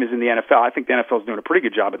thereafter, same as in the NFL. I think the NFL is doing a pretty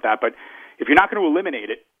good job at that. But if you're not going to eliminate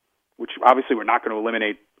it, which obviously we're not going to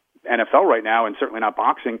eliminate NFL right now, and certainly not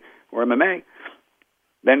boxing or MMA,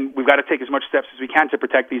 then we've got to take as much steps as we can to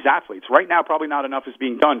protect these athletes. Right now, probably not enough is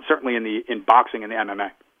being done, certainly in boxing and the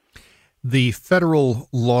MMA. The federal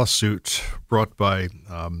lawsuit brought by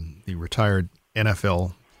the retired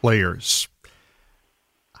NFL players,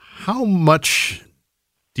 how much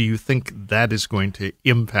do you think that is going to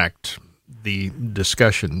impact the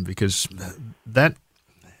discussion? Because that,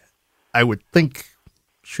 I would think,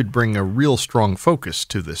 should bring a real strong focus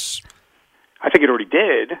to this. I think it already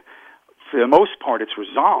did. For the most part, it's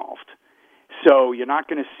resolved. So you're not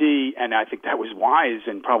going to see, and I think that was wise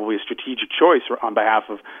and probably a strategic choice on behalf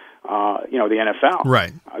of the NFL.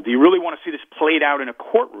 Right. Do you really want to see this played out in a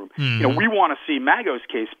courtroom? Mm-hmm. We want to see Mago's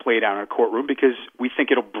case played out in a courtroom because we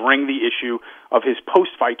think it'll bring the issue of his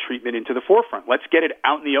post-fight treatment into the forefront. Let's get it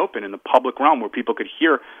out in the open, in the public realm, where people could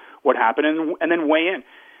hear what happened and then weigh in.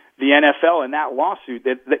 The NFL in that lawsuit,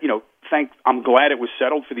 I'm glad it was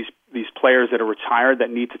settled for these players that are retired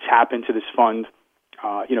that need to tap into this fund,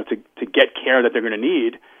 to get care that they're going to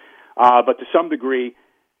need. But to some degree,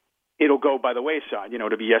 it'll go by the wayside,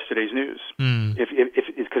 to be yesterday's news. If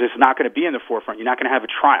because it's not going to be in the forefront, you're not going to have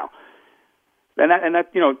a trial. And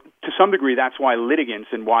that to some degree, that's why litigants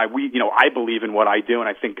and why I believe in what I do, and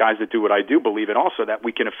I think guys that do what I do believe it also, that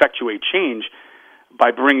we can effectuate change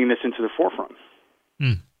by bringing this into the forefront.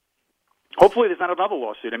 Hopefully there's not another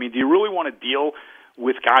lawsuit. I mean, do you really want to deal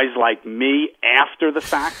with guys like me after the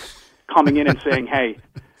fact coming in and saying, hey,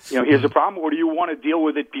 here's a problem? Or do you want to deal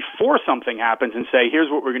with it before something happens and say, here's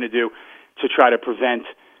what we're going to do to try to prevent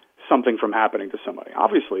something from happening to somebody?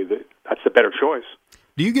 Obviously, that's the better choice.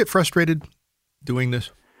 Do you get frustrated doing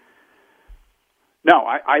this? No,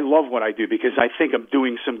 I love what I do because I think I'm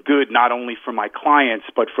doing some good not only for my clients,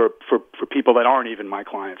 but for people that aren't even my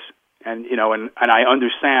clients. And, and I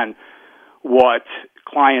understand what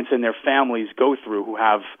clients and their families go through who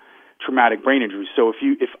have traumatic brain injuries. So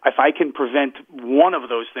if I can prevent one of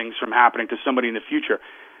those things from happening to somebody in the future,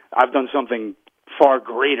 I've done something far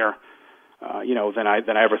greater, than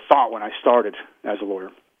I ever thought when I started as a lawyer.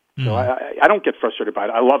 So I don't get frustrated by it.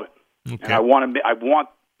 I love it, okay. And I want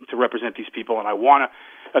to represent these people, and I want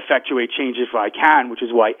to effectuate change if I can. Which is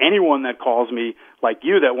why anyone that calls me, like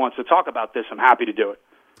you, that wants to talk about this, I'm happy to do it.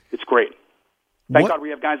 It's great. Thank God we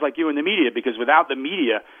have guys like you in the media, because without the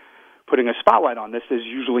media putting a spotlight on this, there's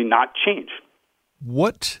usually not change.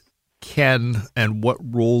 What can and what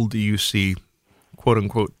role do you see, quote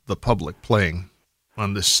unquote, the public playing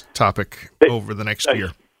on this topic over the next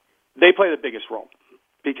year? They play the biggest role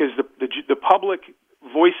because the public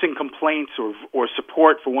voicing complaints or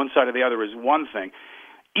support for one side or the other is one thing.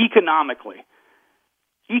 Economic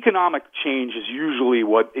change is usually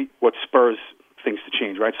what spurs things to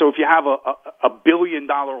change, right? So if you have a $1 billion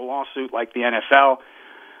lawsuit like the NFL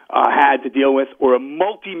had to deal with, or a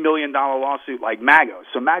multi-million-dollar lawsuit like Magos.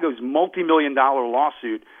 So Magos' multi-million-dollar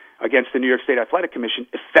lawsuit against the New York State Athletic Commission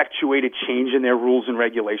effectuated change in their rules and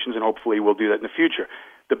regulations, and hopefully we'll do that in the future.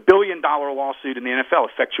 The $1 billion lawsuit in the NFL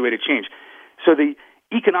effectuated change. So the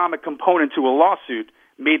economic component to a lawsuit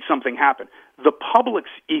made something happen. The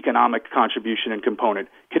public's economic contribution and component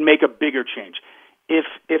can make a bigger change.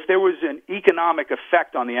 If there was an economic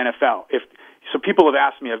effect on the NFL, so people have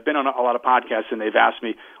asked me, I've been on a lot of podcasts and they've asked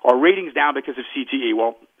me, are ratings down because of CTE?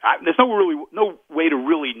 Well, there's no way to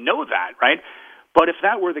really know that, right? But if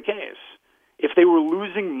that were the case, if they were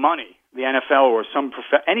losing money, the NFL or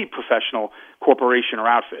any professional corporation or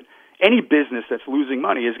outfit, any business that's losing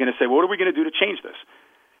money is going to say, well, what are we going to do to change this?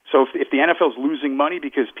 So if the NFL is losing money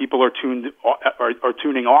because people are tuning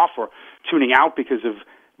off or tuning out because of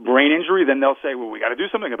brain injury, then they'll say, well, we got to do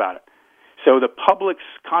something about it. So the public's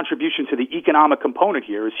contribution to the economic component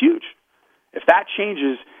here is huge. If that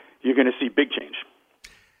changes, you're going to see big change.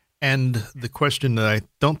 And the question that I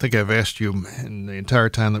don't think I've asked you in the entire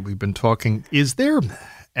time that we've been talking, is there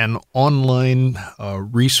an online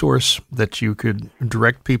resource that you could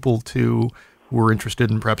direct people to who are interested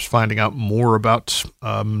in perhaps finding out more about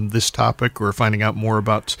this topic or finding out more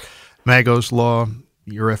about Magos Law,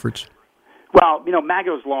 your efforts? Well,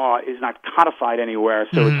 Magos Law is not codified anywhere,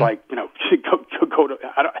 so it's like, go to.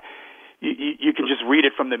 You can just read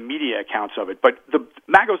it from the media accounts of it. But the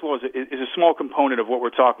Magos Law is a small component of what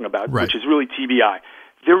we're talking about, right, which is really TBI.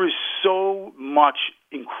 There is so much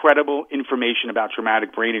incredible information about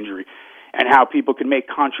traumatic brain injury and how people can make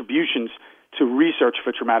contributions to research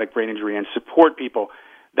for traumatic brain injury and support people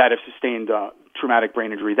that have sustained traumatic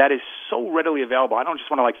brain injury. That is so readily available. I don't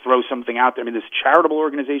just want to throw something out there. I mean, there's charitable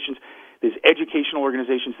organizations, there's educational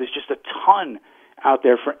organizations, there's just a ton out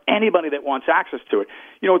there for anybody that wants access to it.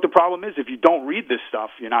 You know what the problem is? If you don't read this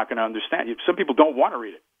stuff, you're not going to understand. Some people don't want to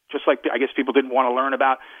read it. Just like I guess people didn't want to learn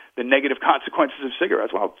about the negative consequences of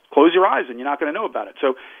cigarettes. Well, close your eyes and you're not going to know about it.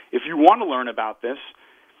 So if you want to learn about this,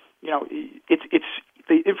 it's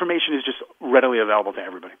the information is just readily available to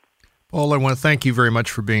everybody. Paul, I want to thank you very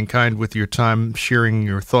much for being kind with your time, sharing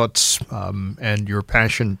your thoughts and your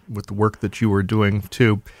passion with the work that you are doing,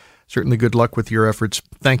 too. Certainly good luck with your efforts.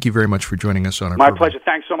 Thank you very much for joining us on our program. My pleasure.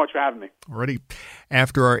 Thanks so much for having me. Alrighty.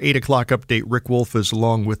 After our 8 o'clock update, Rick Wolf is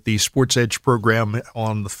along with the Sports Edge program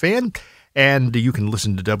on The Fan. And you can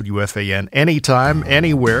listen to WFAN anytime,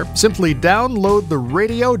 anywhere. Simply download the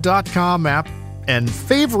radio.com app and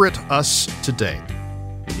favorite us today.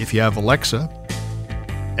 If you have Alexa,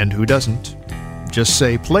 and who doesn't, just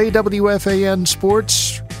say, play WFAN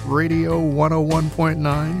Sports Radio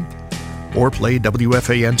 101.9 or play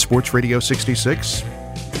WFAN Sports Radio 66,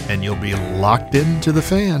 and you'll be locked into The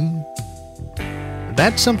Fan.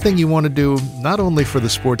 That's something you want to do not only for the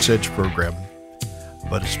Sports Edge program,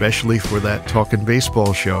 but especially for that Talkin'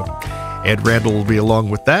 Baseball show. Ed Randall will be along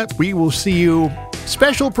with that. We will see you,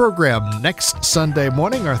 special program, next Sunday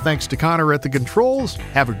morning. Our thanks to Connor at the controls.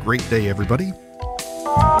 Have a great day, everybody.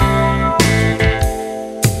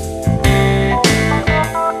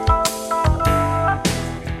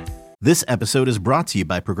 This episode is brought to you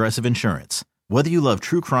by Progressive Insurance. Whether you love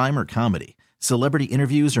true crime or comedy, celebrity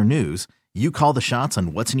interviews or news, you call the shots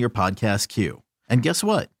on what's in your podcast queue. And guess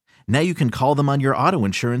what? Now you can call them on your auto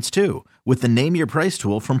insurance too with the Name Your Price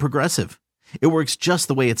tool from Progressive. It works just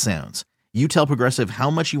the way it sounds. You tell Progressive how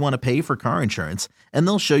much you want to pay for car insurance, and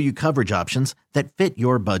they'll show you coverage options that fit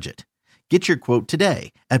your budget. Get your quote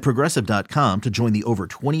today at Progressive.com to join the over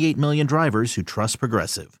 28 million drivers who trust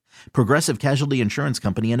Progressive. Progressive Casualty Insurance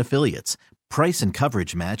Company and Affiliates. Price and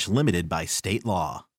coverage match limited by state law.